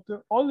overview of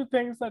all the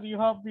things that you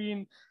have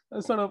been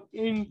sort of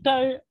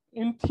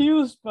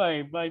enthused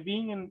by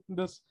being in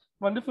this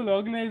wonderful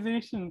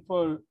organization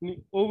for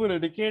over a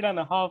decade and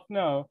a half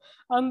now.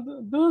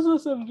 And those are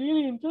some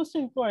really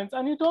interesting points.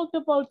 And you talked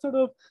about sort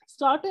of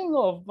starting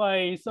off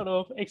by sort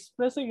of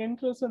expressing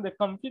interest in the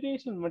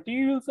computation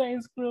material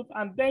science group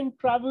and then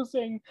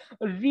traversing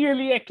a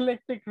really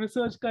eclectic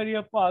research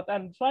career path.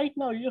 And right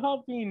now you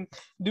have been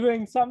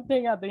doing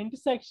something at the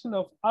intersection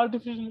of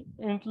artificial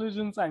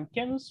intelligence and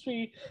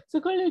chemistry.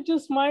 So could you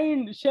just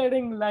mind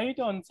shedding light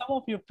on some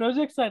of your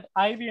projects at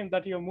IBM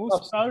that you're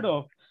most proud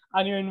of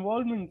and your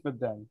involvement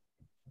with them?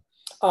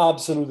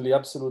 Absolutely,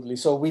 absolutely.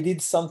 So we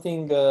did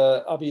something,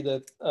 Avi,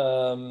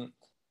 that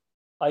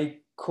I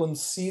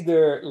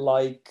consider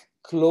like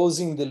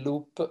closing the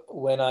loop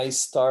when I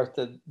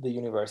started the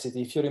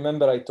university. If you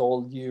remember, I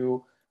told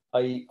you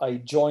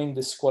I joined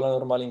the Scuola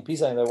Normale in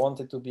Pisa and I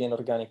wanted to be an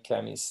organic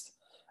chemist.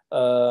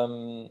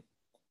 The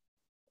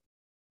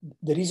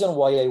reason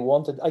why I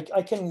wanted,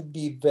 I can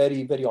be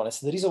very, very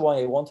honest. The reason why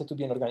I wanted to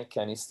be an organic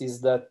chemist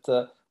is that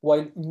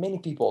while many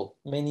people,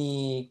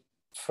 many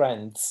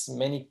friends,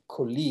 many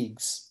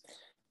colleagues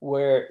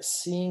were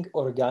seeing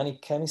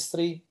organic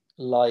chemistry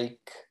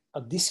like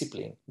a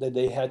discipline that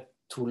they had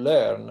to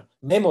learn,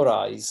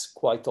 memorize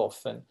quite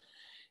often,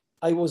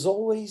 I was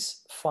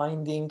always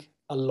finding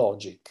a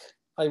logic.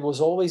 I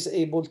was always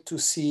able to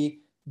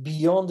see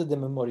beyond the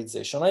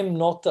memorization. I'm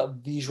not a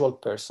visual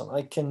person.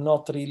 I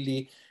cannot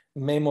really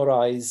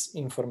memorize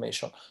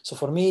information. So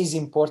for me, it's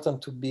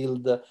important to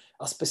build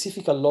a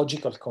specific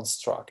logical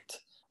construct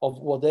of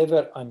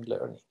whatever I'm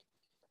learning.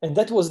 And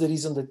that was the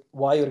reason that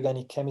why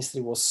organic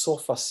chemistry was so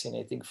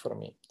fascinating for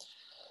me.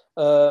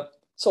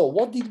 So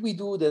what did we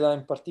do that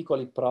I'm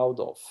particularly proud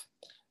of?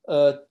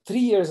 3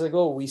 years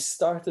ago, we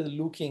started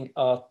looking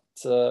at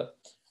the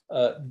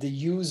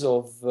use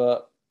of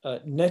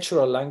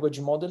natural language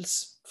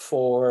models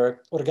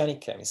for organic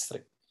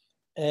chemistry.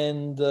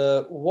 And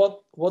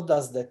what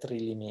does that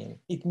really mean?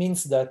 It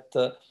means that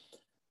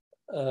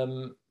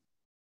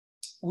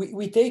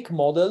we take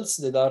models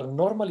that are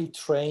normally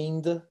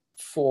trained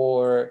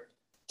for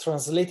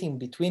translating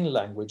between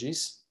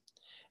languages,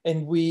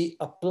 and we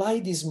apply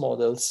these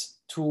models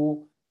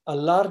to a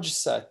large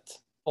set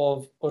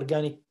of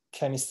organic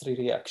chemistry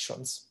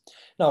reactions.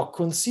 Now,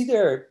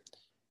 consider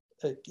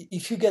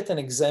if you get an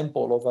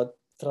example of a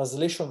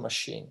translation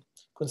machine,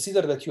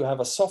 consider that you have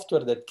a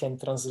software that can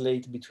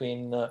translate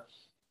between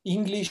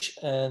English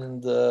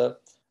and, I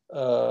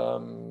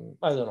don't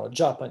know,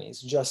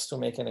 Japanese, just to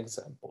make an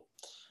example.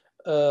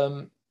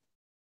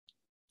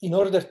 In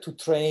order to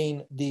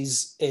train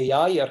this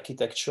AI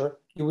architecture,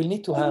 you will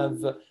need to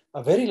have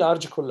a very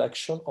large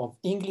collection of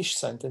English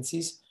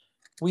sentences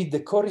with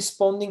the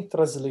corresponding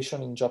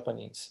translation in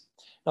Japanese.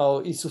 Now,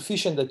 it's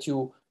sufficient that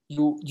you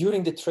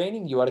during the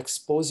training, you are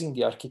exposing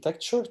the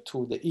architecture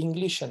to the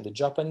English and the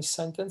Japanese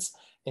sentence,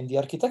 and the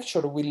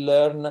architecture will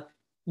learn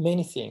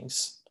many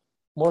things.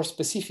 More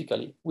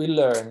specifically, we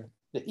learn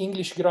the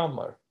English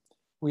grammar,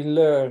 we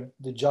learn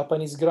the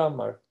Japanese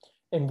grammar,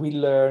 and we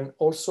learn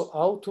also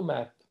how to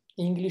map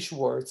English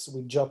words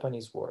with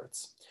Japanese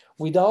words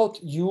without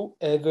you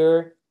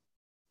ever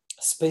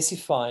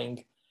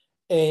specifying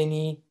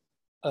any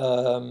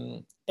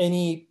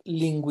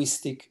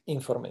linguistic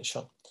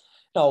information.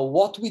 Now,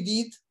 what we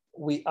did,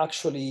 we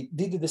actually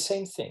did the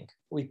same thing.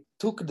 We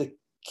took the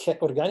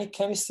organic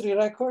chemistry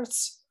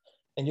records,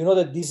 and you know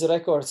that these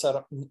records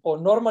are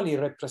normally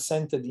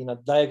represented in a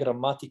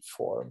diagrammatic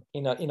form,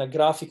 in a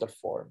graphical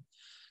form.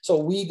 So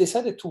we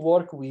decided to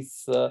work with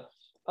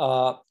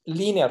a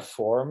linear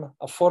form,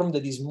 a form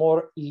that is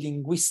more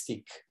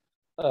linguistic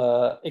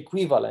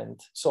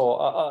equivalent. So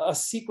a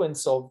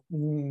sequence of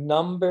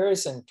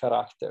numbers and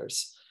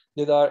characters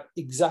that are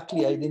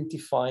exactly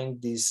identifying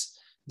this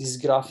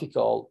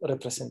graphical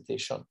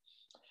representation.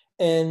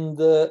 And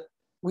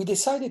we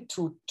decided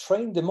to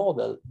train the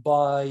model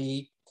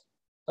by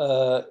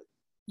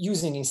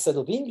using, instead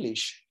of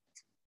English,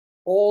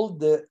 all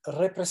the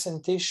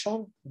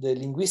representation, the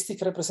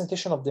linguistic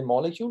representation of the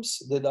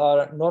molecules that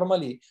are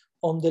normally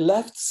on the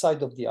left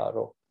side of the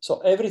arrow. So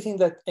everything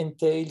that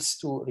entails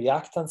to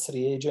reactants,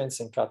 reagents,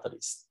 and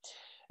catalysts.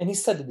 And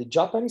instead, the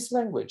Japanese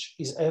language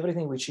is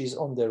everything which is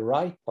on the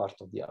right part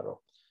of the arrow.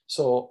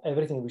 So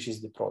everything which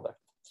is the product.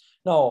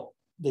 Now,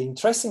 the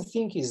interesting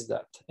thing is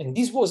that, and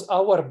this was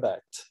our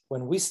bet,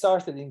 when we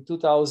started in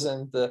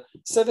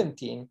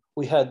 2017,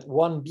 we had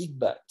one big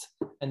bet.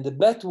 And the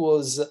bet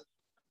was,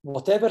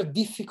 whatever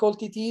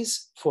difficult it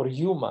is for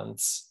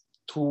humans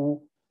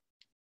to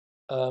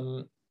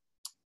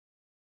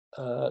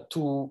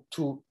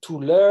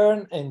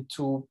learn and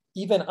to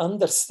even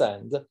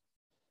understand,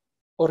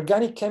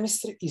 organic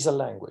chemistry is a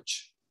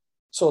language.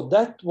 So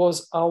that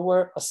was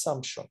our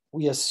assumption.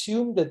 We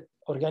assumed that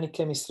organic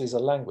chemistry is a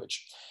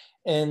language.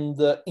 And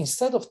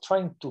instead of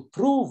trying to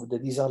prove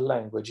that it is a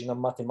language in a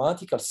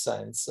mathematical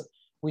sense,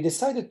 we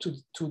decided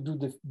to do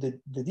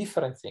the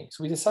different things.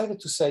 We decided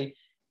to say,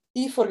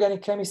 if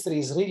organic chemistry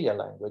is really a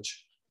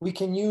language, we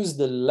can use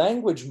the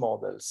language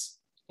models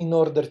in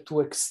order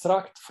to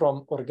extract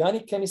from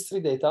organic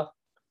chemistry data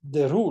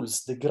the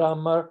rules, the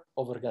grammar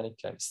of organic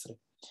chemistry.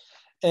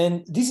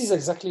 And this is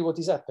exactly what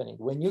is happening.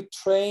 When you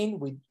train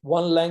with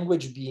one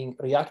language being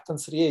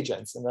reactants,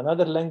 reagents, and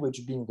another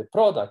language being the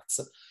products,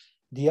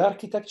 the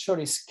architecture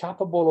is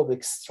capable of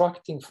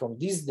extracting from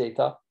this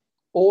data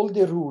all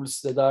the rules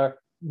that are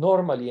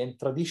normally and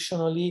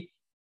traditionally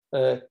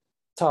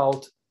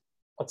taught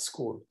at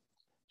school.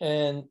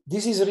 And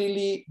this is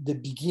really the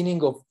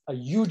beginning of a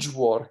huge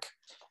work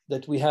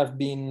that we have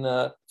been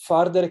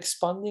further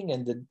expanding,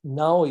 and that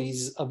now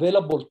is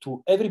available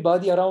to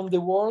everybody around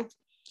the world,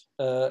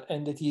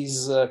 and it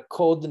is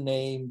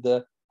code-named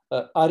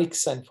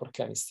ARIC-Sen for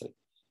chemistry.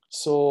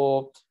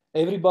 So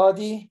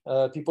everybody,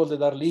 people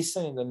that are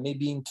listening and may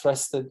be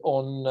interested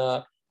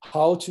on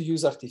how to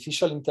use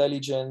artificial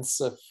intelligence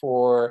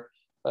for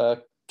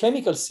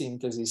chemical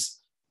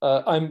synthesis,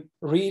 I'm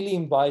really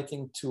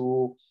inviting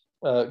to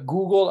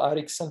Google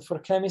Ericsson for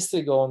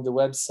Chemistry, go on the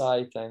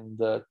website and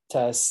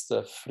test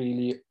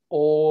freely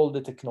all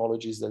the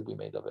technologies that we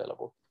made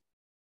available.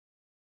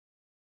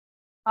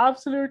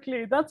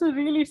 Absolutely. That's a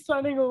really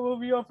stunning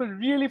overview of a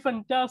really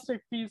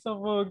fantastic piece of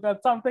work.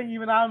 That's something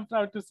even I'm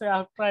proud to say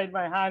I've tried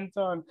my hands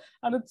on.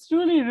 And it's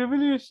truly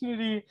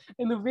revolutionary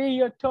in the way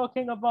you're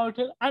talking about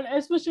it, and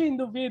especially in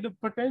the way the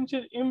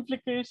potential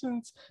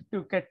implications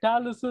to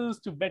catalysis,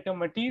 to better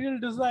material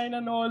design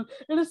and all.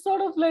 It is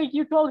sort of like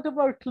you talked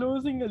about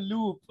closing a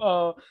loop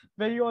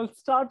where you all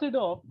started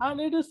off.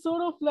 And it is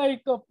sort of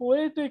like a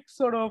poetic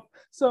sort of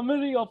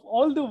summary of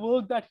all the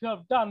work that you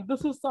have done.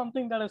 This is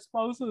something that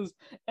espouses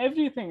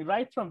everything,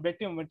 right from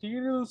better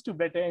materials to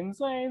better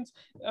enzymes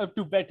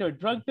to better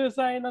drug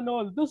design and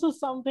all. This is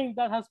something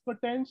that has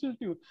potential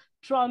to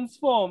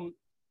transform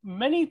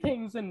many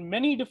things in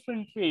many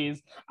different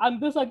ways. And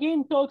this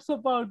again talks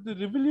about the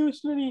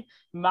revolutionary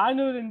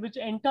manner in which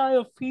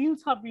entire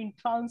fields have been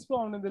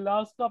transformed in the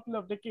last couple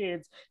of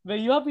decades, where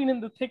you have been in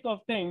the thick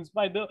of things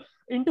by the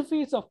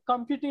interface of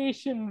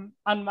computation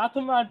and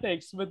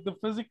mathematics with the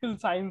physical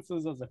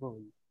sciences as a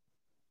whole.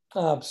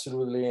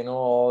 Absolutely, you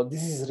know,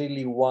 this is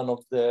really one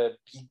of the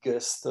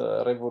biggest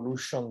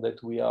revolution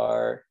that we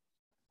are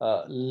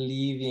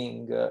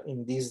living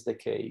in this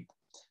decade.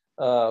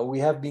 We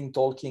have been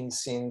talking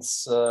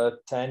since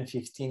 10,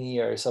 15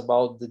 years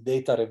about the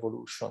data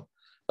revolution,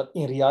 but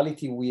in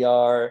reality, we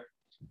are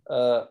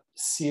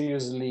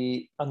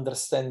seriously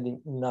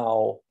understanding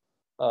now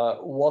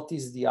what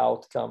is the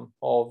outcome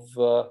of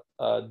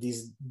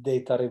this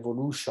data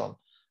revolution,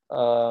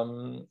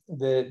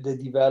 the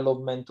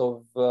development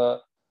of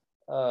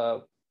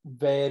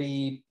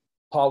very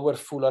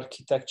powerful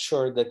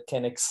architecture that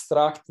can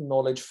extract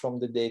knowledge from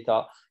the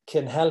data,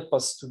 can help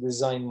us to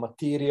design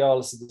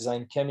materials,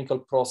 design chemical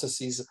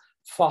processes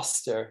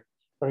faster,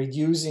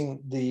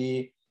 reducing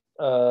the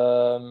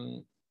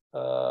trial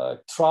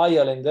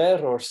and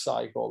error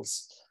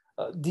cycles.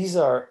 These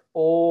are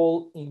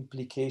all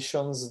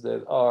implications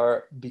that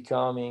are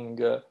becoming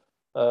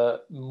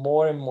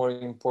more and more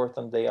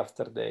important day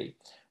after day.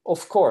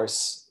 Of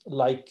course,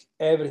 like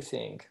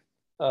everything,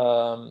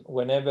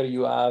 whenever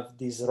you have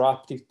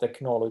disruptive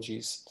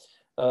technologies,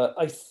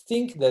 I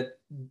think that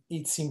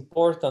it's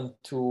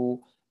important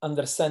to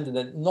understand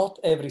that not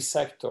every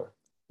sector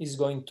is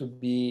going to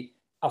be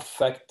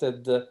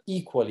affected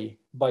equally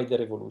by the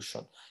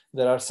revolution.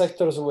 There are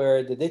sectors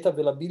where the data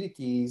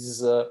availability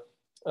is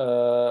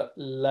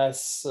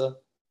less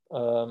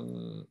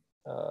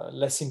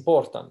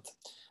important.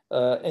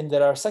 And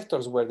there are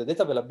sectors where the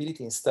data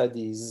availability instead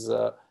is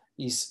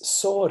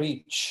so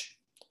rich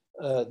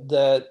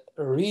that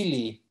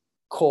really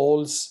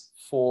calls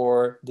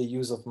for the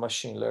use of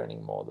machine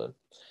learning model.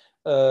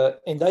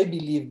 And I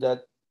believe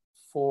that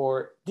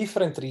for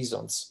different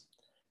reasons,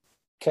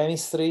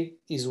 chemistry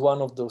is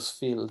one of those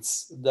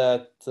fields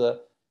that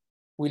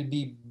will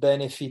be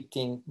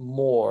benefiting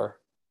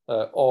more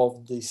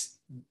of this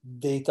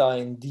data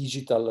and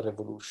digital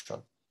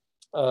revolution.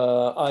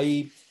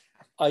 I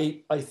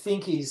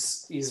think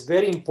is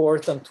very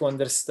important to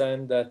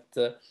understand that.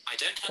 I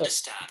don't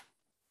understand.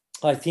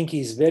 I think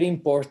it's very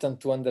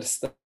important to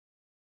understand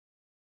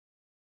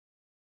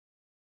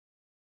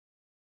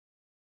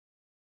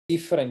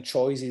different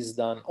choices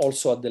done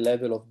also at the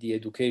level of the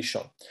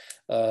education.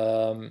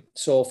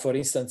 So, for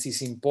instance,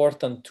 it's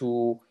important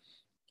to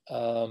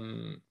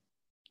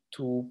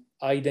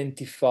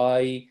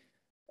identify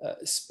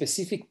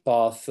specific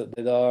paths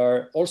that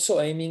are also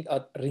aiming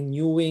at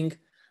renewing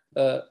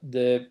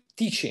the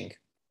teaching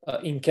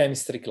in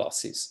chemistry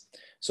classes.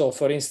 So,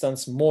 for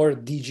instance, more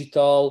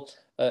digital,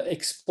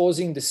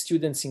 exposing the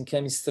students in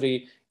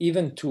chemistry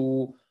even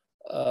to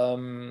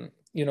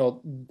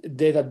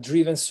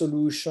data-driven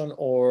solution,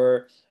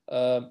 or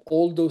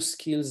all those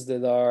skills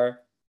that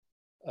are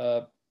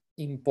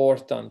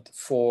important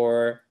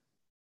for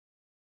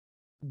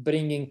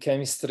bringing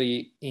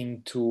chemistry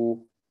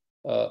into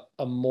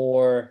a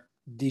more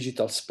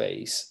digital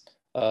space.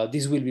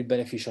 This will be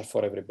beneficial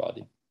for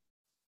everybody.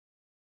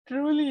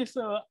 Truly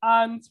so.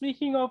 And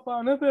speaking of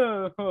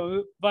another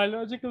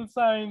biological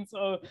science,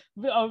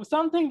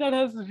 something that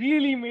has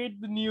really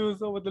made the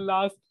news over the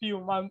last few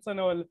months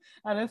and all,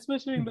 and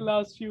especially in the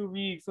last few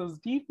weeks, is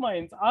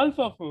DeepMind's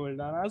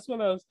AlphaFold, and as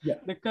well as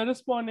the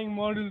corresponding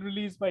model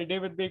released by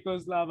David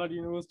Baker's lab at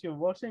University of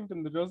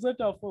Washington, the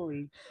Rosetta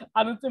Fold,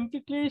 and its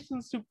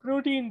implications to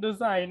protein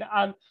design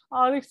and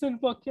Ericsson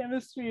for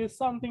chemistry is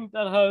something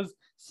that has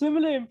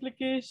similar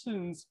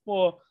implications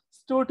for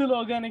total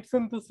organic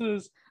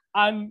synthesis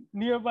and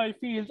nearby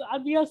fields.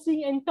 And we are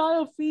seeing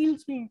entire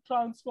fields being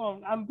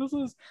transformed. And this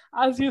is,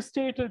 as you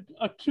stated,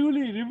 a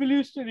truly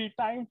revolutionary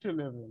time to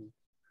live in.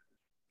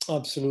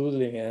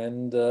 Absolutely.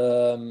 And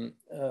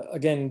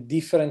again,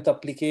 different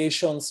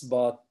applications,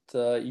 but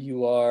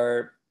you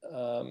are,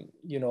 the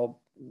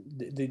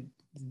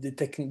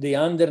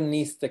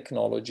underneath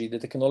technology, the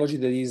technology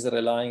that is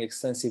relying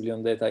extensively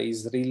on data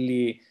is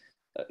really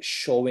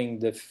showing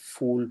the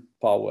full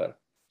power.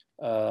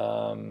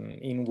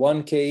 In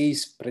one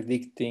case,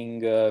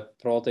 predicting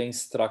protein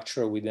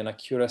structure with an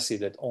accuracy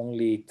that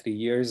only 3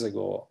 years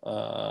ago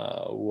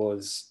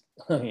was,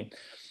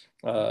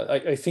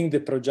 I think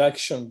the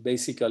projection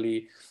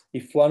basically,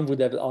 if one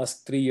would have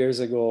asked 3 years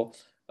ago,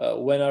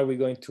 when are we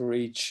going to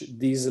reach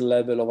this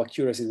level of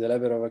accuracy, the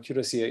level of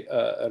accuracy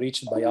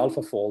reached by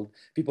AlphaFold,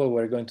 people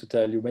were going to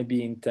tell you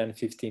maybe in 10,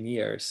 15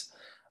 years.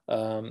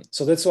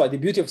 So that's why the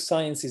beauty of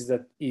science is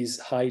that is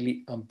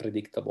highly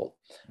unpredictable.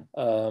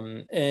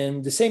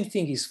 And the same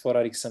thing is for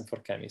Ericsson for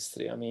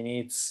chemistry. I mean,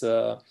 it's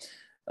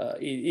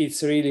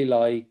really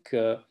like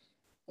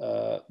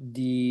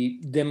the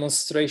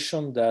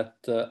demonstration that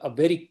a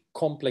very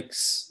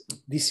complex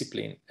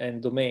discipline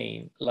and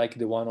domain like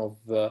the one of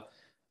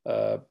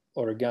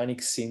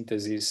organic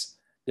synthesis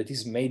that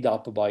is made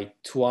up by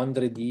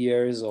 200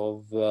 years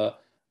of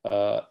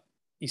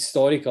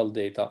historical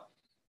data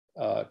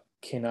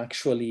can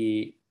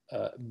actually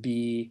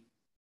be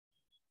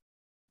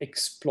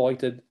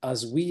exploited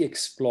as we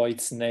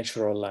exploit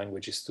natural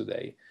languages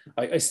today.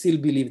 I still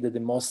believe that the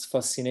most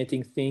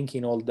fascinating thing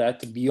in all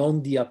that,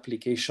 beyond the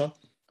application,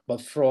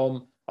 but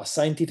from a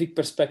scientific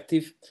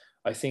perspective,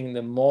 I think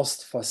the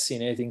most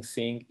fascinating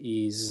thing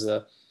is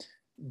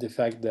the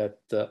fact that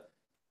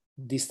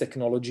this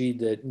technology,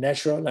 the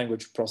natural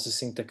language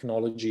processing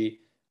technology,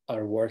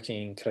 are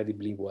working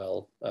incredibly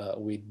well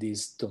with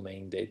this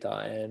domain data.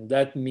 And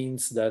that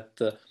means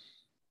that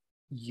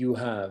you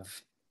have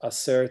a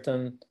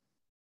certain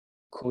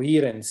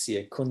coherency,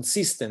 a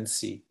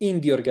consistency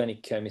in the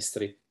organic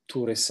chemistry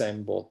to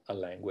resemble a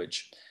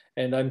language.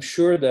 And I'm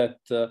sure that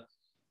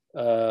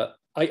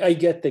I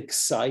get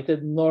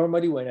excited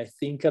normally when I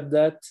think of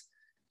that.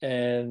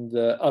 And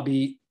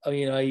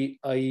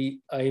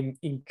I'm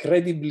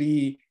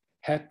incredibly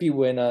happy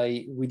when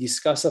we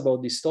discuss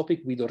about this topic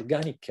with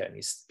organic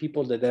chemists,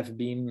 people that have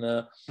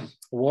been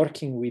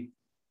working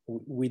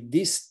with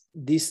this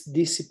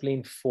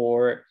discipline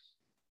for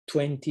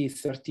 20,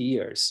 30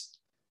 years.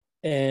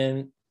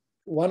 And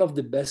one of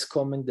the best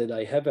comments that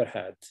I ever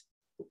had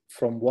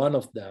from one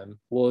of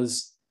them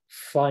was,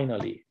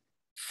 finally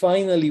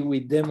we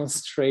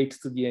demonstrate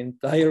to the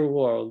entire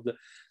world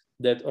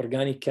that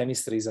organic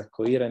chemistry is a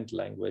coherent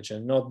language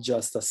and not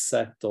just a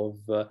set of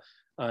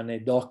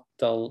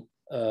anecdotal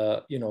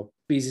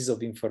pieces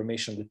of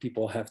information that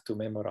people have to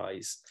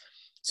memorize.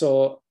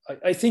 So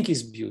I think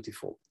it's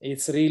beautiful.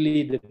 It's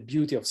really the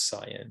beauty of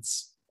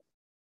science.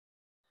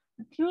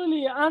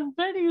 Truly, and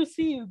where do you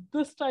see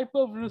this type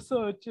of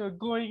research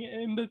going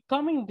in the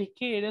coming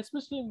decade,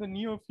 especially in the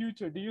near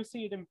future? Do you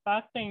see it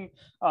impacting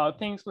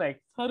things like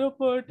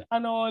throughput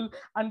and all?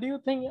 And do you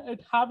think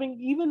it having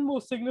even more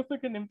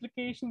significant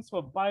implications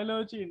for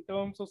biology in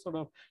terms of sort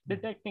of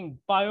detecting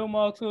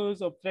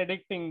biomarkers or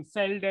predicting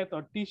cell death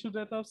or tissue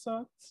death of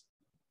sorts?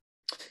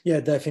 Yeah,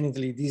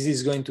 definitely. This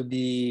is going to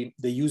be,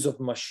 the use of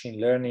machine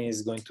learning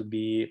is going to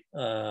be,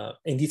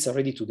 and it's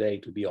already today,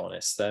 to be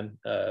honest,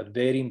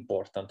 very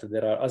important.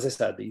 There are, as I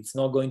said, it's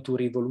not going to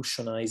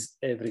revolutionize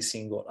every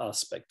single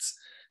aspect.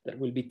 There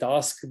will be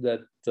tasks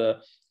that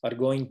are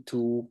going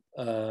to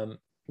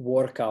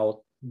work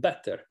out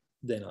better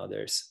than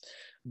others.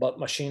 But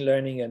machine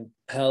learning and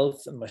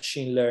health,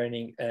 machine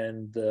learning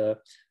and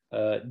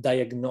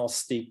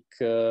diagnostic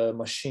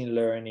machine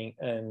learning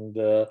and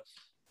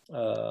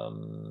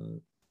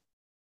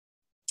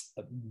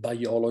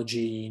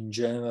biology in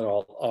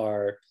general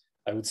are,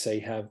 I would say,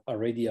 have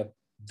already a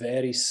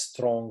very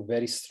strong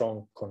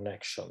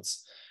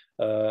connections.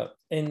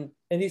 And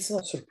it's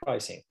not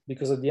surprising,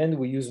 because at the end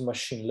we use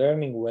machine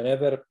learning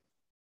whenever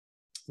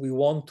we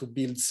want to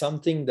build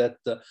something that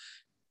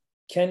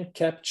can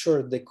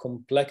capture the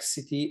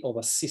complexity of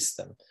a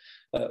system.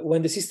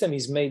 When the system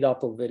is made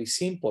up of very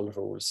simple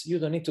rules, you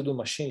don't need to do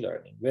machine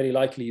learning. Very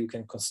likely you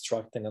can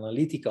construct an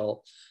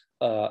analytical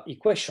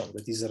equation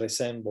that is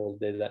resembling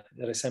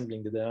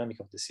the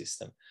dynamic of the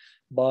system.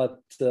 But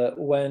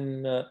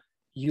when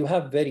you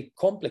have very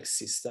complex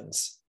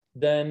systems,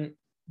 then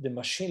the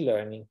machine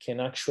learning can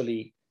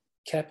actually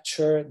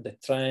capture the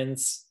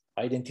trends,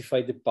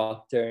 identify the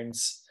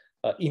patterns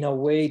in a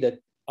way that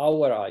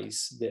our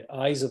eyes, the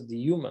eyes of the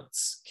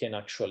humans, can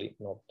actually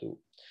not do.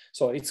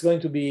 So it's going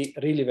to be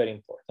really very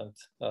important,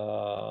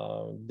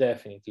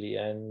 definitely.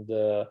 And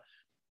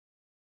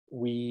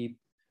we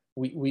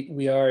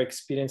are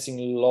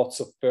experiencing lots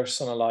of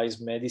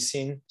personalized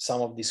medicine.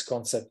 Some of these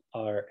concepts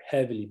are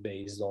heavily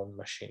based on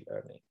machine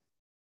learning.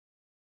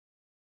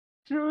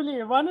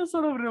 Truly, one is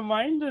sort of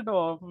reminded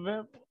of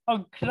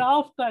a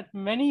graph that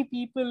many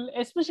people,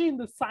 especially in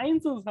the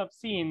sciences, have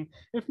seen,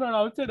 if not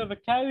outside of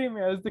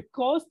academia, is the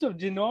cost of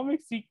genomic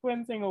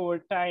sequencing over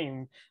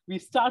time. We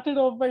started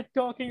off by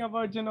talking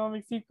about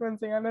genomic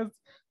sequencing, and it's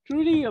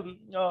truly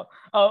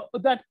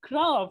that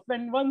graph,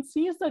 when one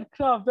sees that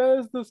graph, there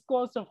is this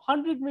cost of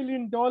 $100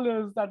 million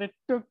that it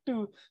took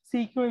to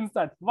sequence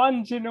that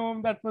one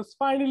genome that was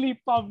finally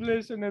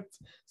published in its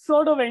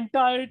sort of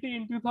entirety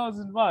in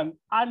 2001.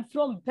 And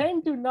from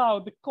then to now,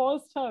 the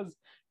cost has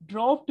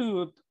drop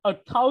to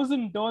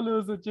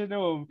 $1,000 a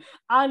genome.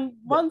 And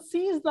one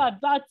sees that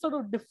sort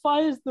of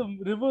defies the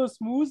reverse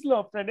Moore's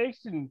law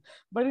prediction.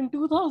 But in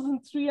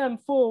 2003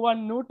 and 4,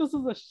 one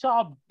notices a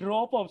sharp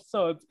drop of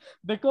sorts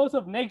because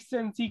of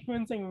next-gen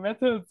sequencing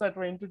methods that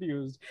were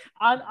introduced.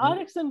 And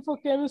RxN for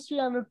chemistry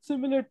and its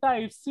similar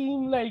types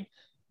seem like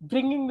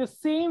bringing the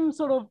same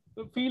sort of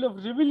feel of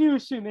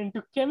revolution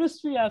into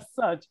chemistry as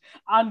such.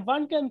 And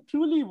one can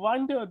truly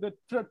wonder the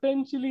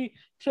potentially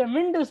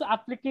tremendous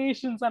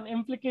applications and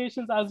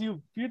implications, as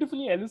you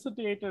beautifully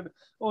elucidated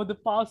over the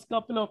past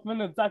couple of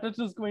minutes, that it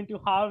is going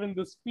to have in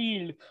this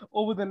field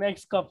over the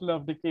next couple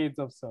of decades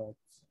of sorts.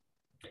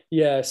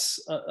 Yes,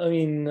 I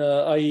mean,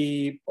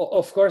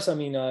 of course, I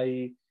mean,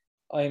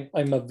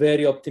 I'm a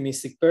very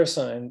optimistic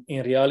person, and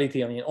in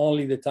reality, I mean,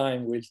 only the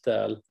time will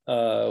tell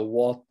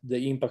what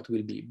the impact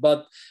will be.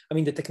 But I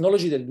mean, the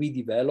technology that we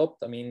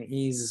developed, I mean,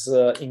 is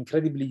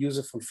incredibly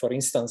useful. For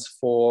instance,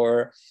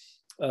 for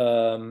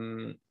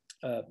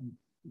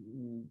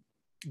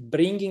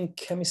bringing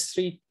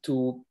chemistry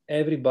to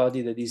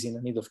everybody that is in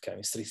need of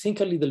chemistry. Think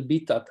a little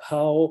bit at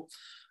how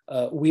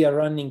we are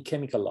running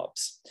chemical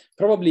labs.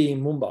 Probably in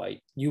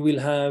Mumbai, you will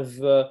have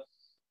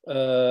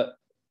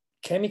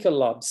chemical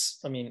labs.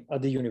 I mean,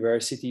 at the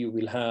university, you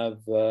will have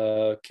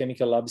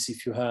chemical labs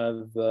if you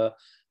have a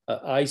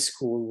high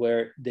school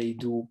where they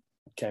do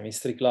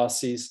chemistry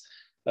classes.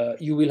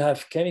 You will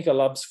have chemical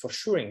labs for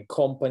sure in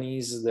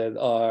companies that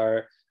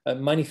are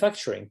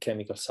manufacturing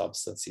chemical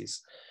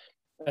substances.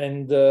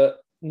 And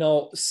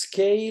now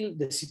scale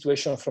the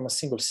situation from a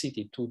single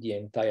city to the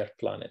entire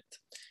planet.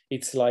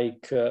 It's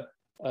like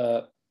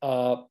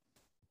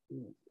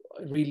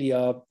really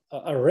a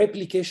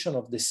replication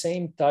of the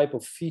same type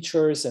of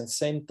features and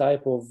same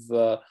type of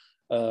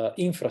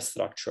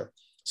infrastructure.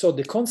 So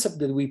the concept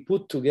that we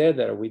put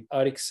together with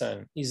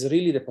RxN is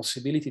really the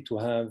possibility to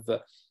have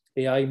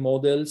AI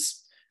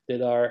models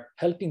that are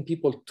helping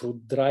people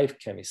to drive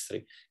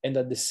chemistry, and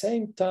at the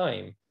same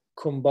time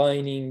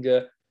combining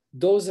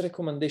those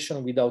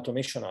recommendations with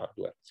automation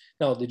hardware.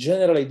 Now, the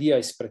general idea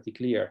is pretty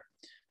clear.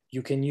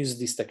 You can use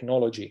this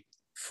technology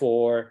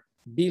for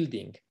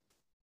building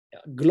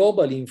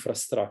global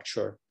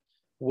infrastructure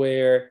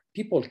where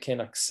people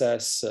can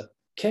access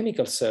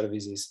chemical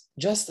services,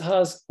 just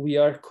as we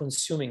are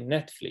consuming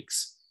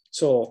Netflix.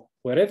 So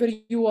wherever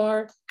you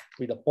are,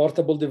 with a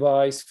portable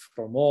device,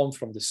 from home,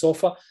 from the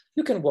sofa,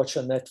 you can watch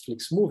a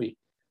Netflix movie.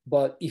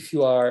 But if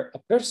you are a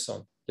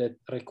person that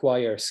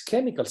requires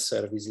chemical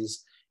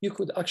services, you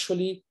could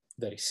actually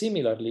very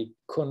similarly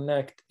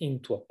connect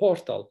into a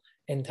portal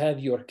and have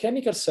your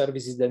chemical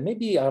services that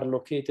maybe are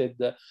located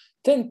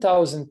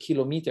 10,000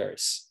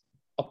 kilometers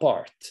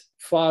apart,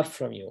 far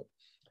from you.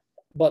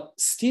 But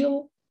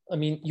still, I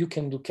mean, you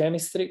can do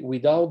chemistry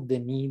without the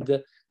need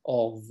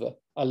of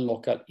a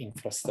local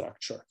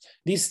infrastructure.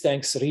 This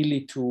thanks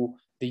really to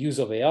the use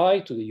of AI,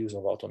 to the use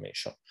of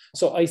automation.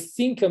 So I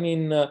think, I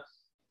mean,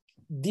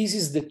 this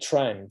is the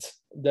trend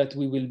that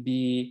we will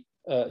be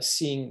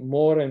seeing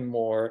more and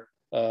more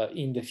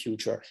in the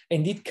future.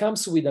 And it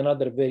comes with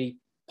another very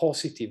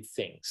positive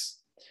things.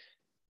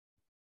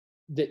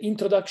 The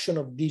introduction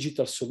of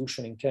digital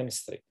solution in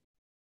chemistry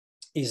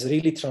is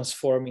really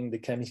transforming the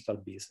chemical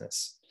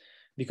business,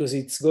 because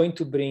it's going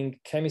to bring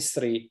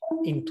chemistry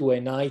into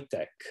an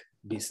high-tech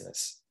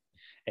business.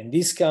 And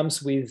this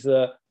comes with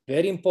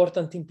very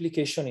important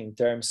implication in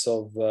terms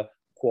of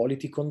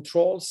quality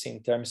controls,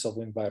 in terms of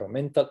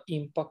environmental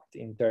impact,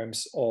 in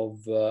terms of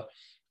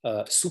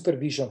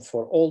supervision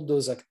for all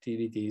those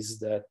activities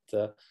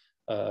that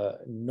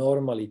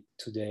normally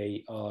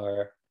today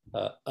are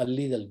a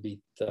little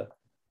bit,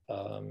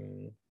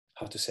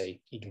 how to say,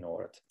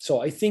 ignored.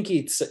 So I think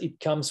it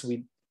comes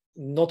with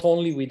not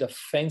only with the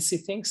fancy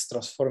things,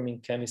 transforming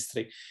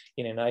chemistry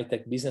in an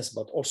high-tech business,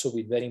 but also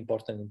with very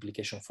important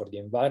implication for the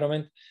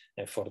environment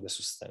and for the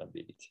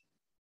sustainability.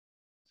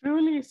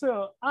 Truly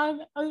so.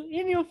 And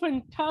in your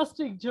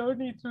fantastic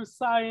journey through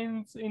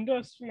science,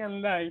 industry,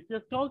 and life,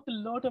 you've talked a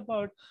lot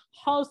about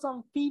how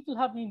some people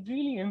have been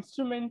really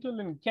instrumental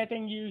in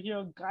getting you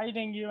here,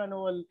 guiding you, and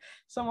all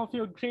some of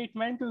your great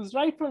mentors,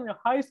 right from your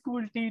high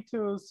school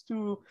teachers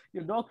to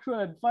your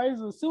doctoral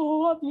advisors. So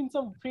who have been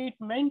some great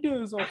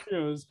mentors of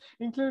yours,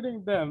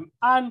 including them?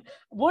 And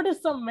what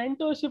is some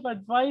mentorship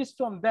advice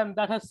from them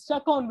that has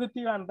stuck on with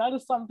you, and that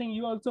is something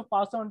you also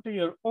pass on to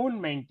your own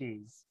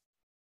mentees?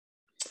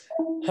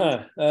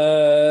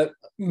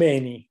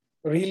 Many,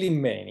 really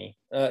many.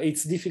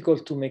 It's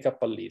difficult to make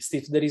up a list.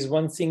 If there is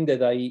one thing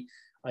that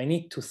I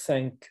need to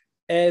thank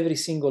every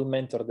single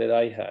mentor that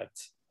I had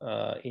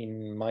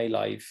in my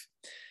life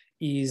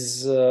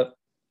is the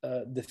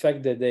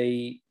fact that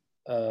they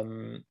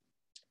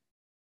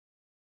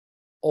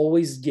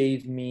always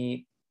gave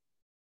me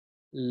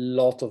a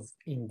lot of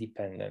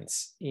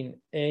independence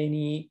in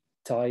any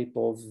type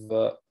of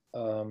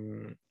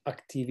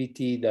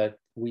activity that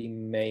we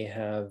may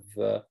have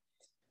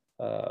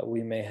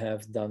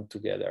done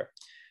together.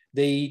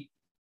 They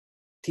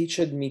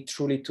taught me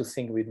truly to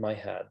think with my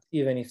head,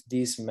 even if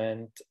this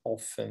meant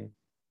often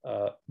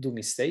do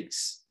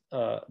mistakes,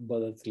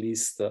 but at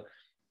least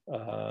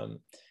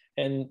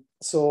And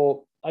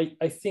so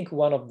I think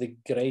one of the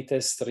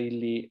greatest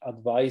really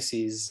advice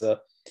is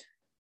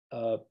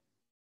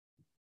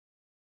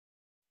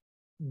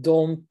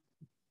don't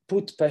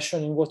put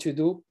passion in what you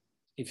do.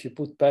 If you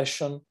put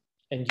passion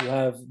and you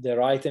have the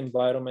right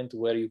environment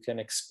where you can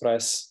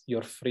express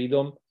your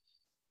freedom,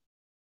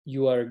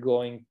 you are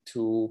going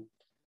to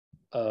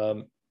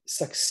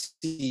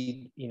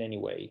succeed in any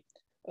way.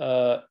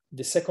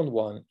 The second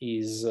one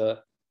is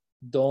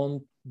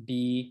don't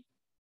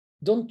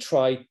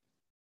try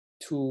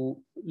to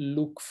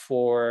look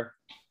for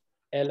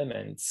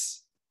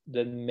elements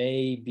that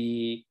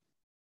maybe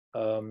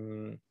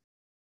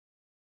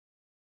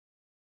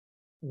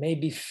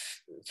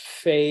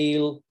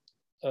fail,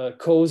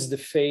 cause the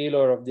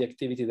failure of the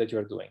activity that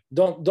you're doing.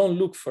 Don't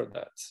look for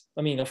that.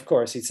 I mean, of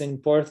course, it's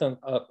important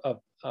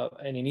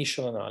an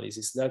initial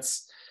analysis.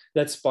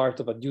 That's part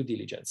of a due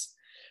diligence.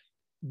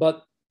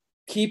 But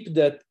keep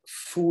that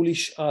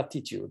foolish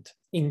attitude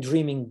in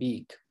dreaming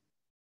big.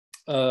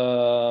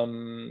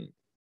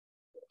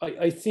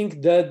 I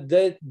think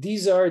that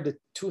these are the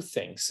two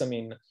things. I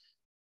mean,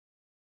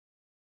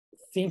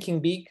 thinking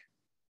big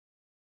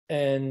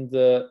and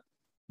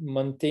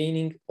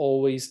maintaining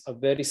always a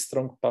very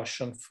strong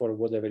passion for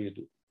whatever you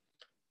do.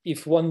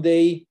 If one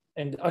day,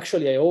 and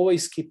actually I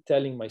always keep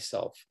telling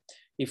myself,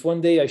 if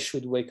one day I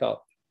should wake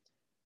up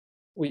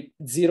with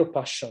zero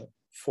passion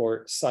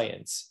for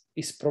science,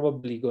 it's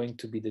probably going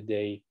to be the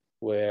day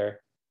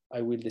where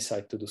I will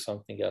decide to do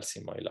something else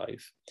in my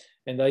life.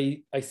 And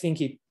I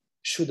think it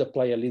should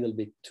apply a little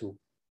bit to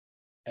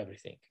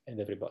everything and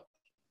everybody.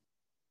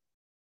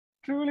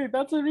 Truly,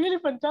 that's a really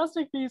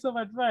fantastic piece of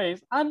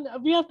advice. And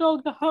we have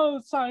talked how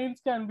science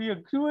can be a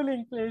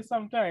grueling place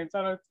sometimes,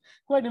 and it's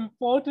quite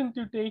important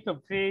to take a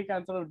break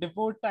and sort of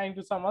devote time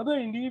to some other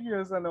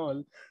endeavors and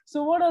all.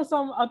 So what are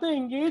some other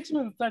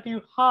engagements that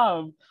you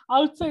have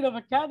outside of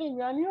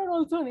academia? And you're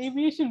also an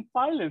aviation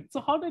pilot.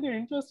 So how did your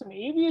interest in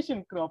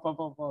aviation crop up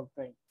of all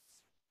things?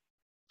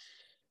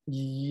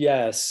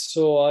 Yes,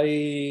 so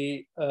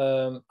I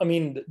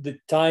mean,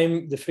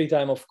 the free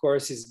time, of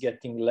course, is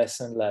getting less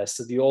and less.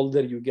 So the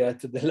older you get,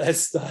 the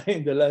less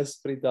time, the less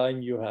free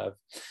time you have.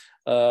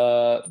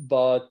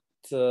 But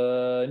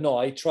no,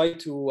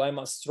 I'm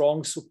a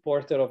strong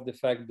supporter of the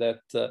fact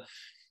that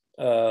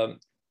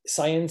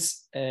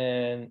science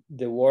and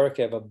the work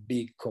have a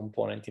big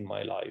component in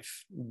my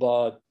life,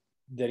 but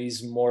there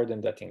is more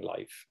than that in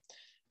life.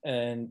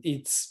 And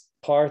it's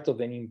part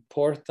of an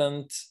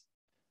important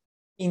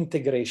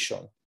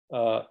integration.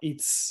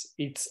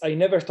 I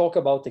never talk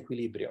about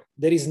equilibrium.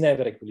 There is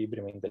never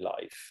equilibrium in the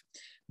life,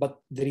 but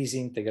there is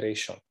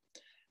integration.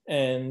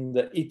 And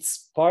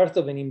it's part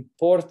of an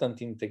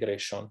important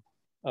integration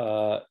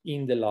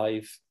in the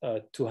life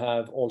to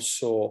have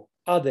also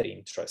other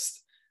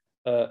interests.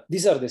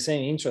 These are the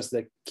same interests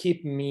that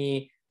keep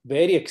me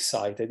very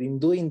excited in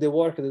doing the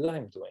work that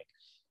I'm doing.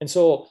 And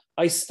so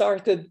I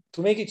started,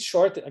 to make it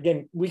short,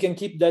 again, we can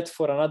keep that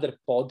for another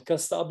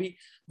podcast, Abi,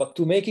 but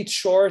to make it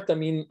short, I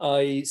mean,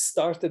 I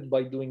started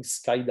by doing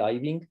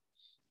skydiving.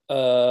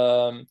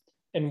 And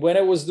when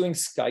I was doing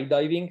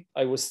skydiving,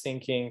 I was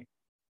thinking,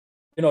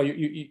 you know,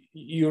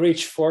 you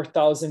reach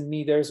 4,000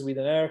 meters with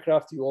an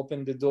aircraft, you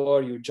open the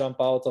door, you jump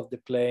out of the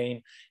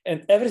plane,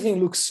 and everything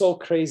looks so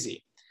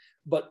crazy.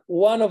 But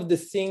one of the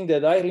things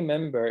that I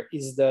remember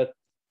is that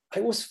I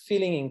was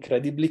feeling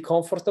incredibly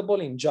comfortable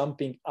in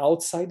jumping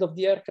outside of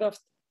the aircraft.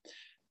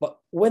 But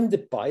when the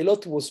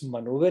pilot was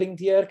maneuvering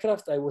the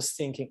aircraft, I was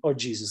thinking, oh,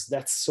 Jesus,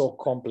 that's so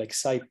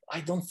complex. I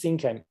don't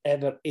think I'm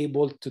ever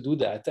able to do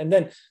that. And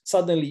then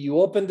suddenly you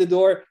open the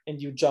door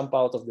and you jump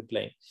out of the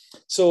plane.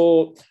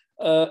 So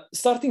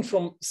starting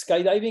from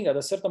skydiving, at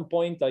a certain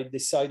point, I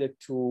decided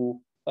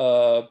to,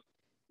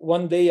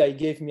 one day I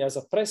gave me as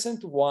a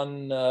present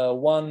one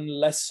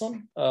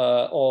lesson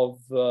of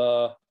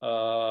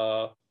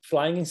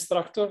flying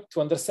instructor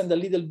to understand a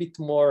little bit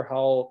more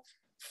how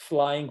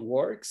flying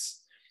works.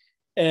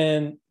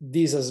 And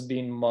this has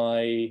been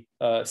my,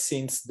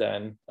 since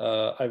then,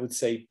 I would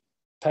say,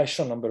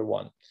 passion number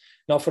one.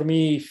 Now, for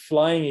me,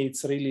 flying,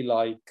 it's really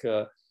like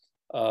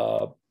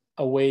a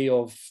way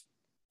of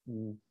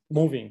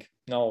moving.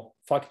 Now,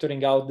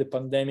 factoring out the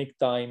pandemic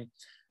time,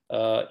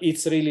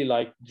 it's really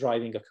like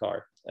driving a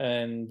car.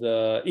 And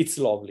it's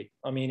lovely.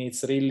 I mean,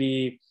 it's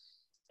really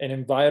an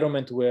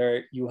environment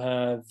where you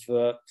have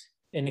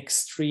an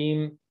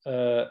extreme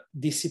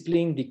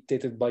discipline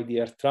dictated by the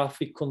air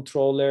traffic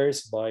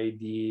controllers, by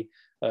the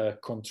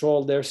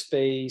controlled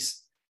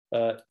airspace.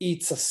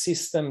 It's a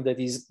system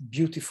that is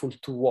beautiful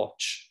to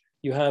watch.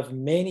 You have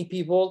many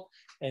people,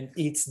 and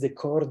it's the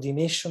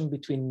coordination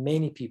between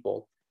many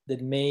people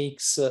that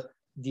makes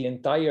the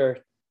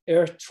entire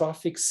air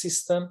traffic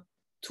system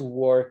to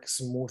work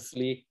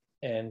smoothly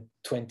and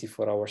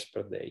 24 hours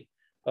per day.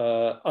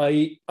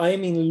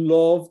 I'm in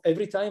love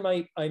every time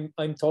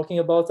I'm talking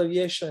about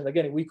aviation. And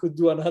again, we could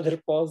do another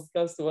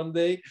podcast one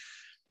day,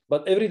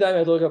 but every time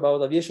I talk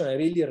about aviation, I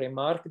really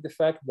remark the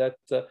fact that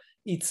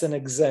it's an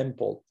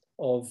example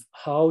of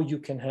how you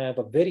can have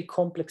a very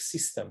complex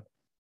system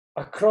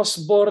across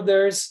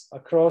borders,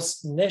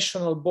 across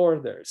national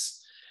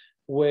borders,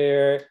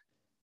 where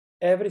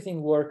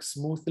everything works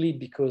smoothly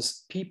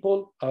because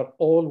people are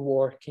all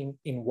working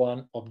in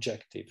one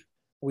objective,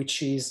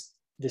 which is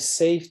the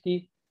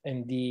safety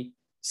and the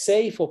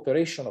safe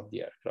operation of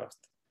the aircraft.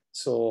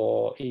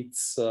 So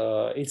it's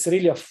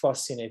really a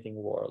fascinating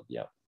world,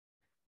 yeah.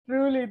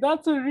 Truly,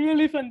 that's a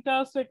really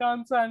fantastic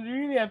answer and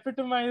really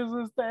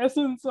epitomizes the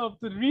essence of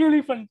the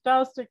really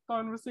fantastic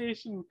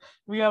conversation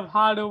we have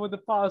had over the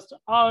past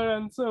hour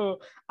and so.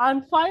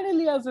 And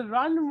finally, as a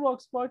Random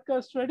Walks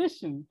podcast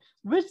tradition,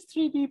 which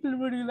three people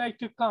would you like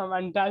to come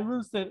and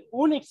divulge their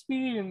own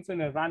experience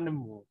in a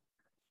random walk?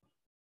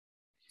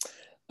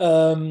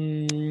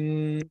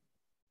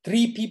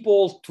 Three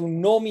people to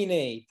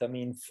nominate, I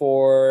mean,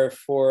 for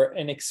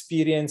an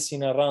experience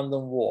in a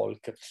random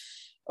walk.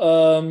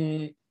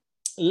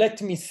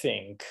 Let me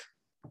think.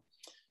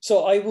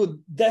 So I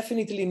would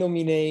definitely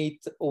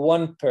nominate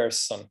one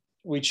person,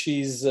 which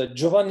is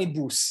Giovanni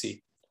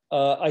Bussi.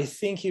 I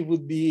think he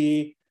would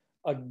be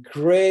a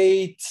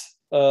great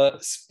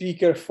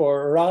speaker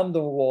for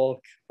random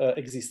walk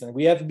existence.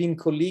 We have been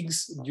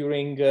colleagues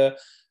during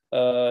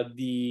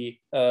the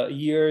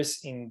years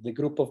in the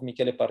group of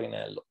Michele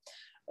Parrinello.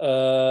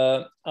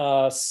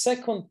 A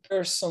second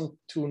person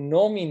to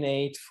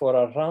nominate for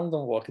a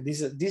random walk.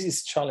 This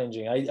is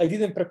challenging. I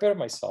didn't prepare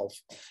myself.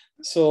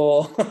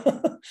 So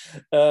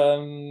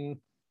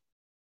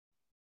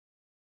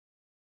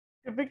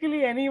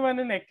typically anyone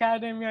in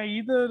academia,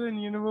 either in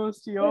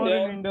university or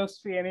in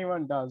industry,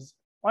 anyone does.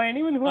 Or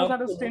anyone who has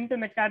had a stint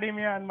in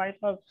academia and might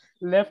have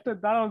left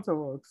it, that also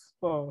works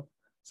for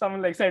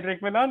someone like Cedric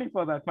Villani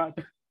for that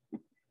matter.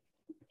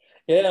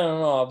 Yeah,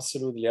 no,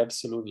 absolutely.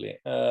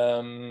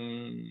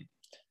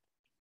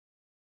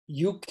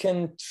 You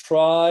can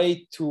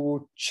try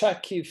to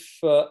check if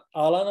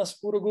Alana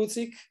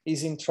Spuro-Guzik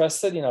is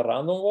interested in a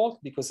random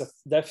walk, because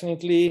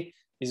definitely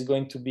is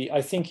going to be,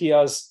 I think he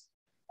has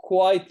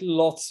quite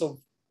lots of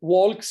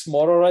walks,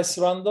 more or less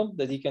random,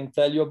 that he can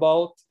tell you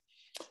about.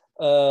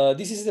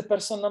 This is the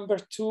person number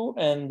 2,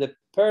 and the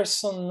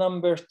person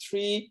number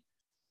 3,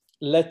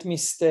 let me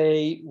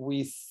stay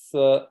with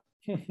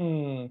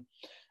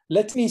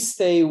let me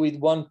stay with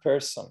one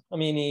person. I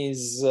mean,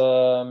 is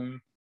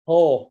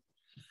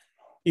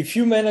if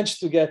you manage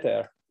to get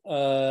her,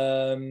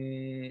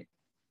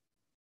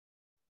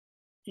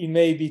 it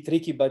may be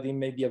tricky, but it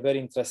may be a very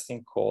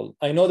interesting call.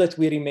 I know that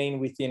we remain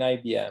within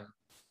IBM,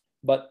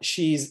 but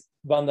she's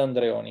Wanda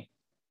Andreoni.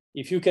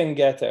 If you can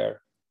get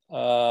her,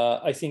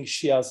 I think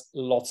she has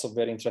lots of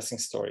very interesting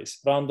stories,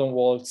 random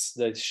walks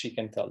that she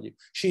can tell you.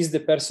 She's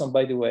the person,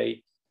 by the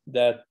way,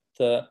 that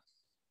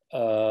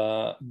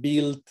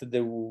built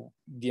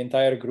the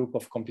entire group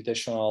of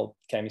computational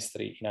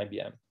chemistry in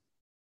IBM.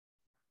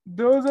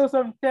 Those are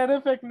some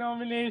terrific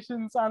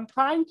nominations, and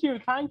thank you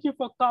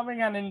for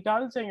coming and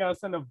indulging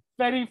us in a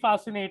very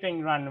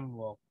fascinating random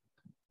walk.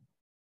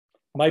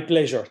 My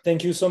pleasure.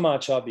 Thank you so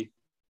much, Abhi.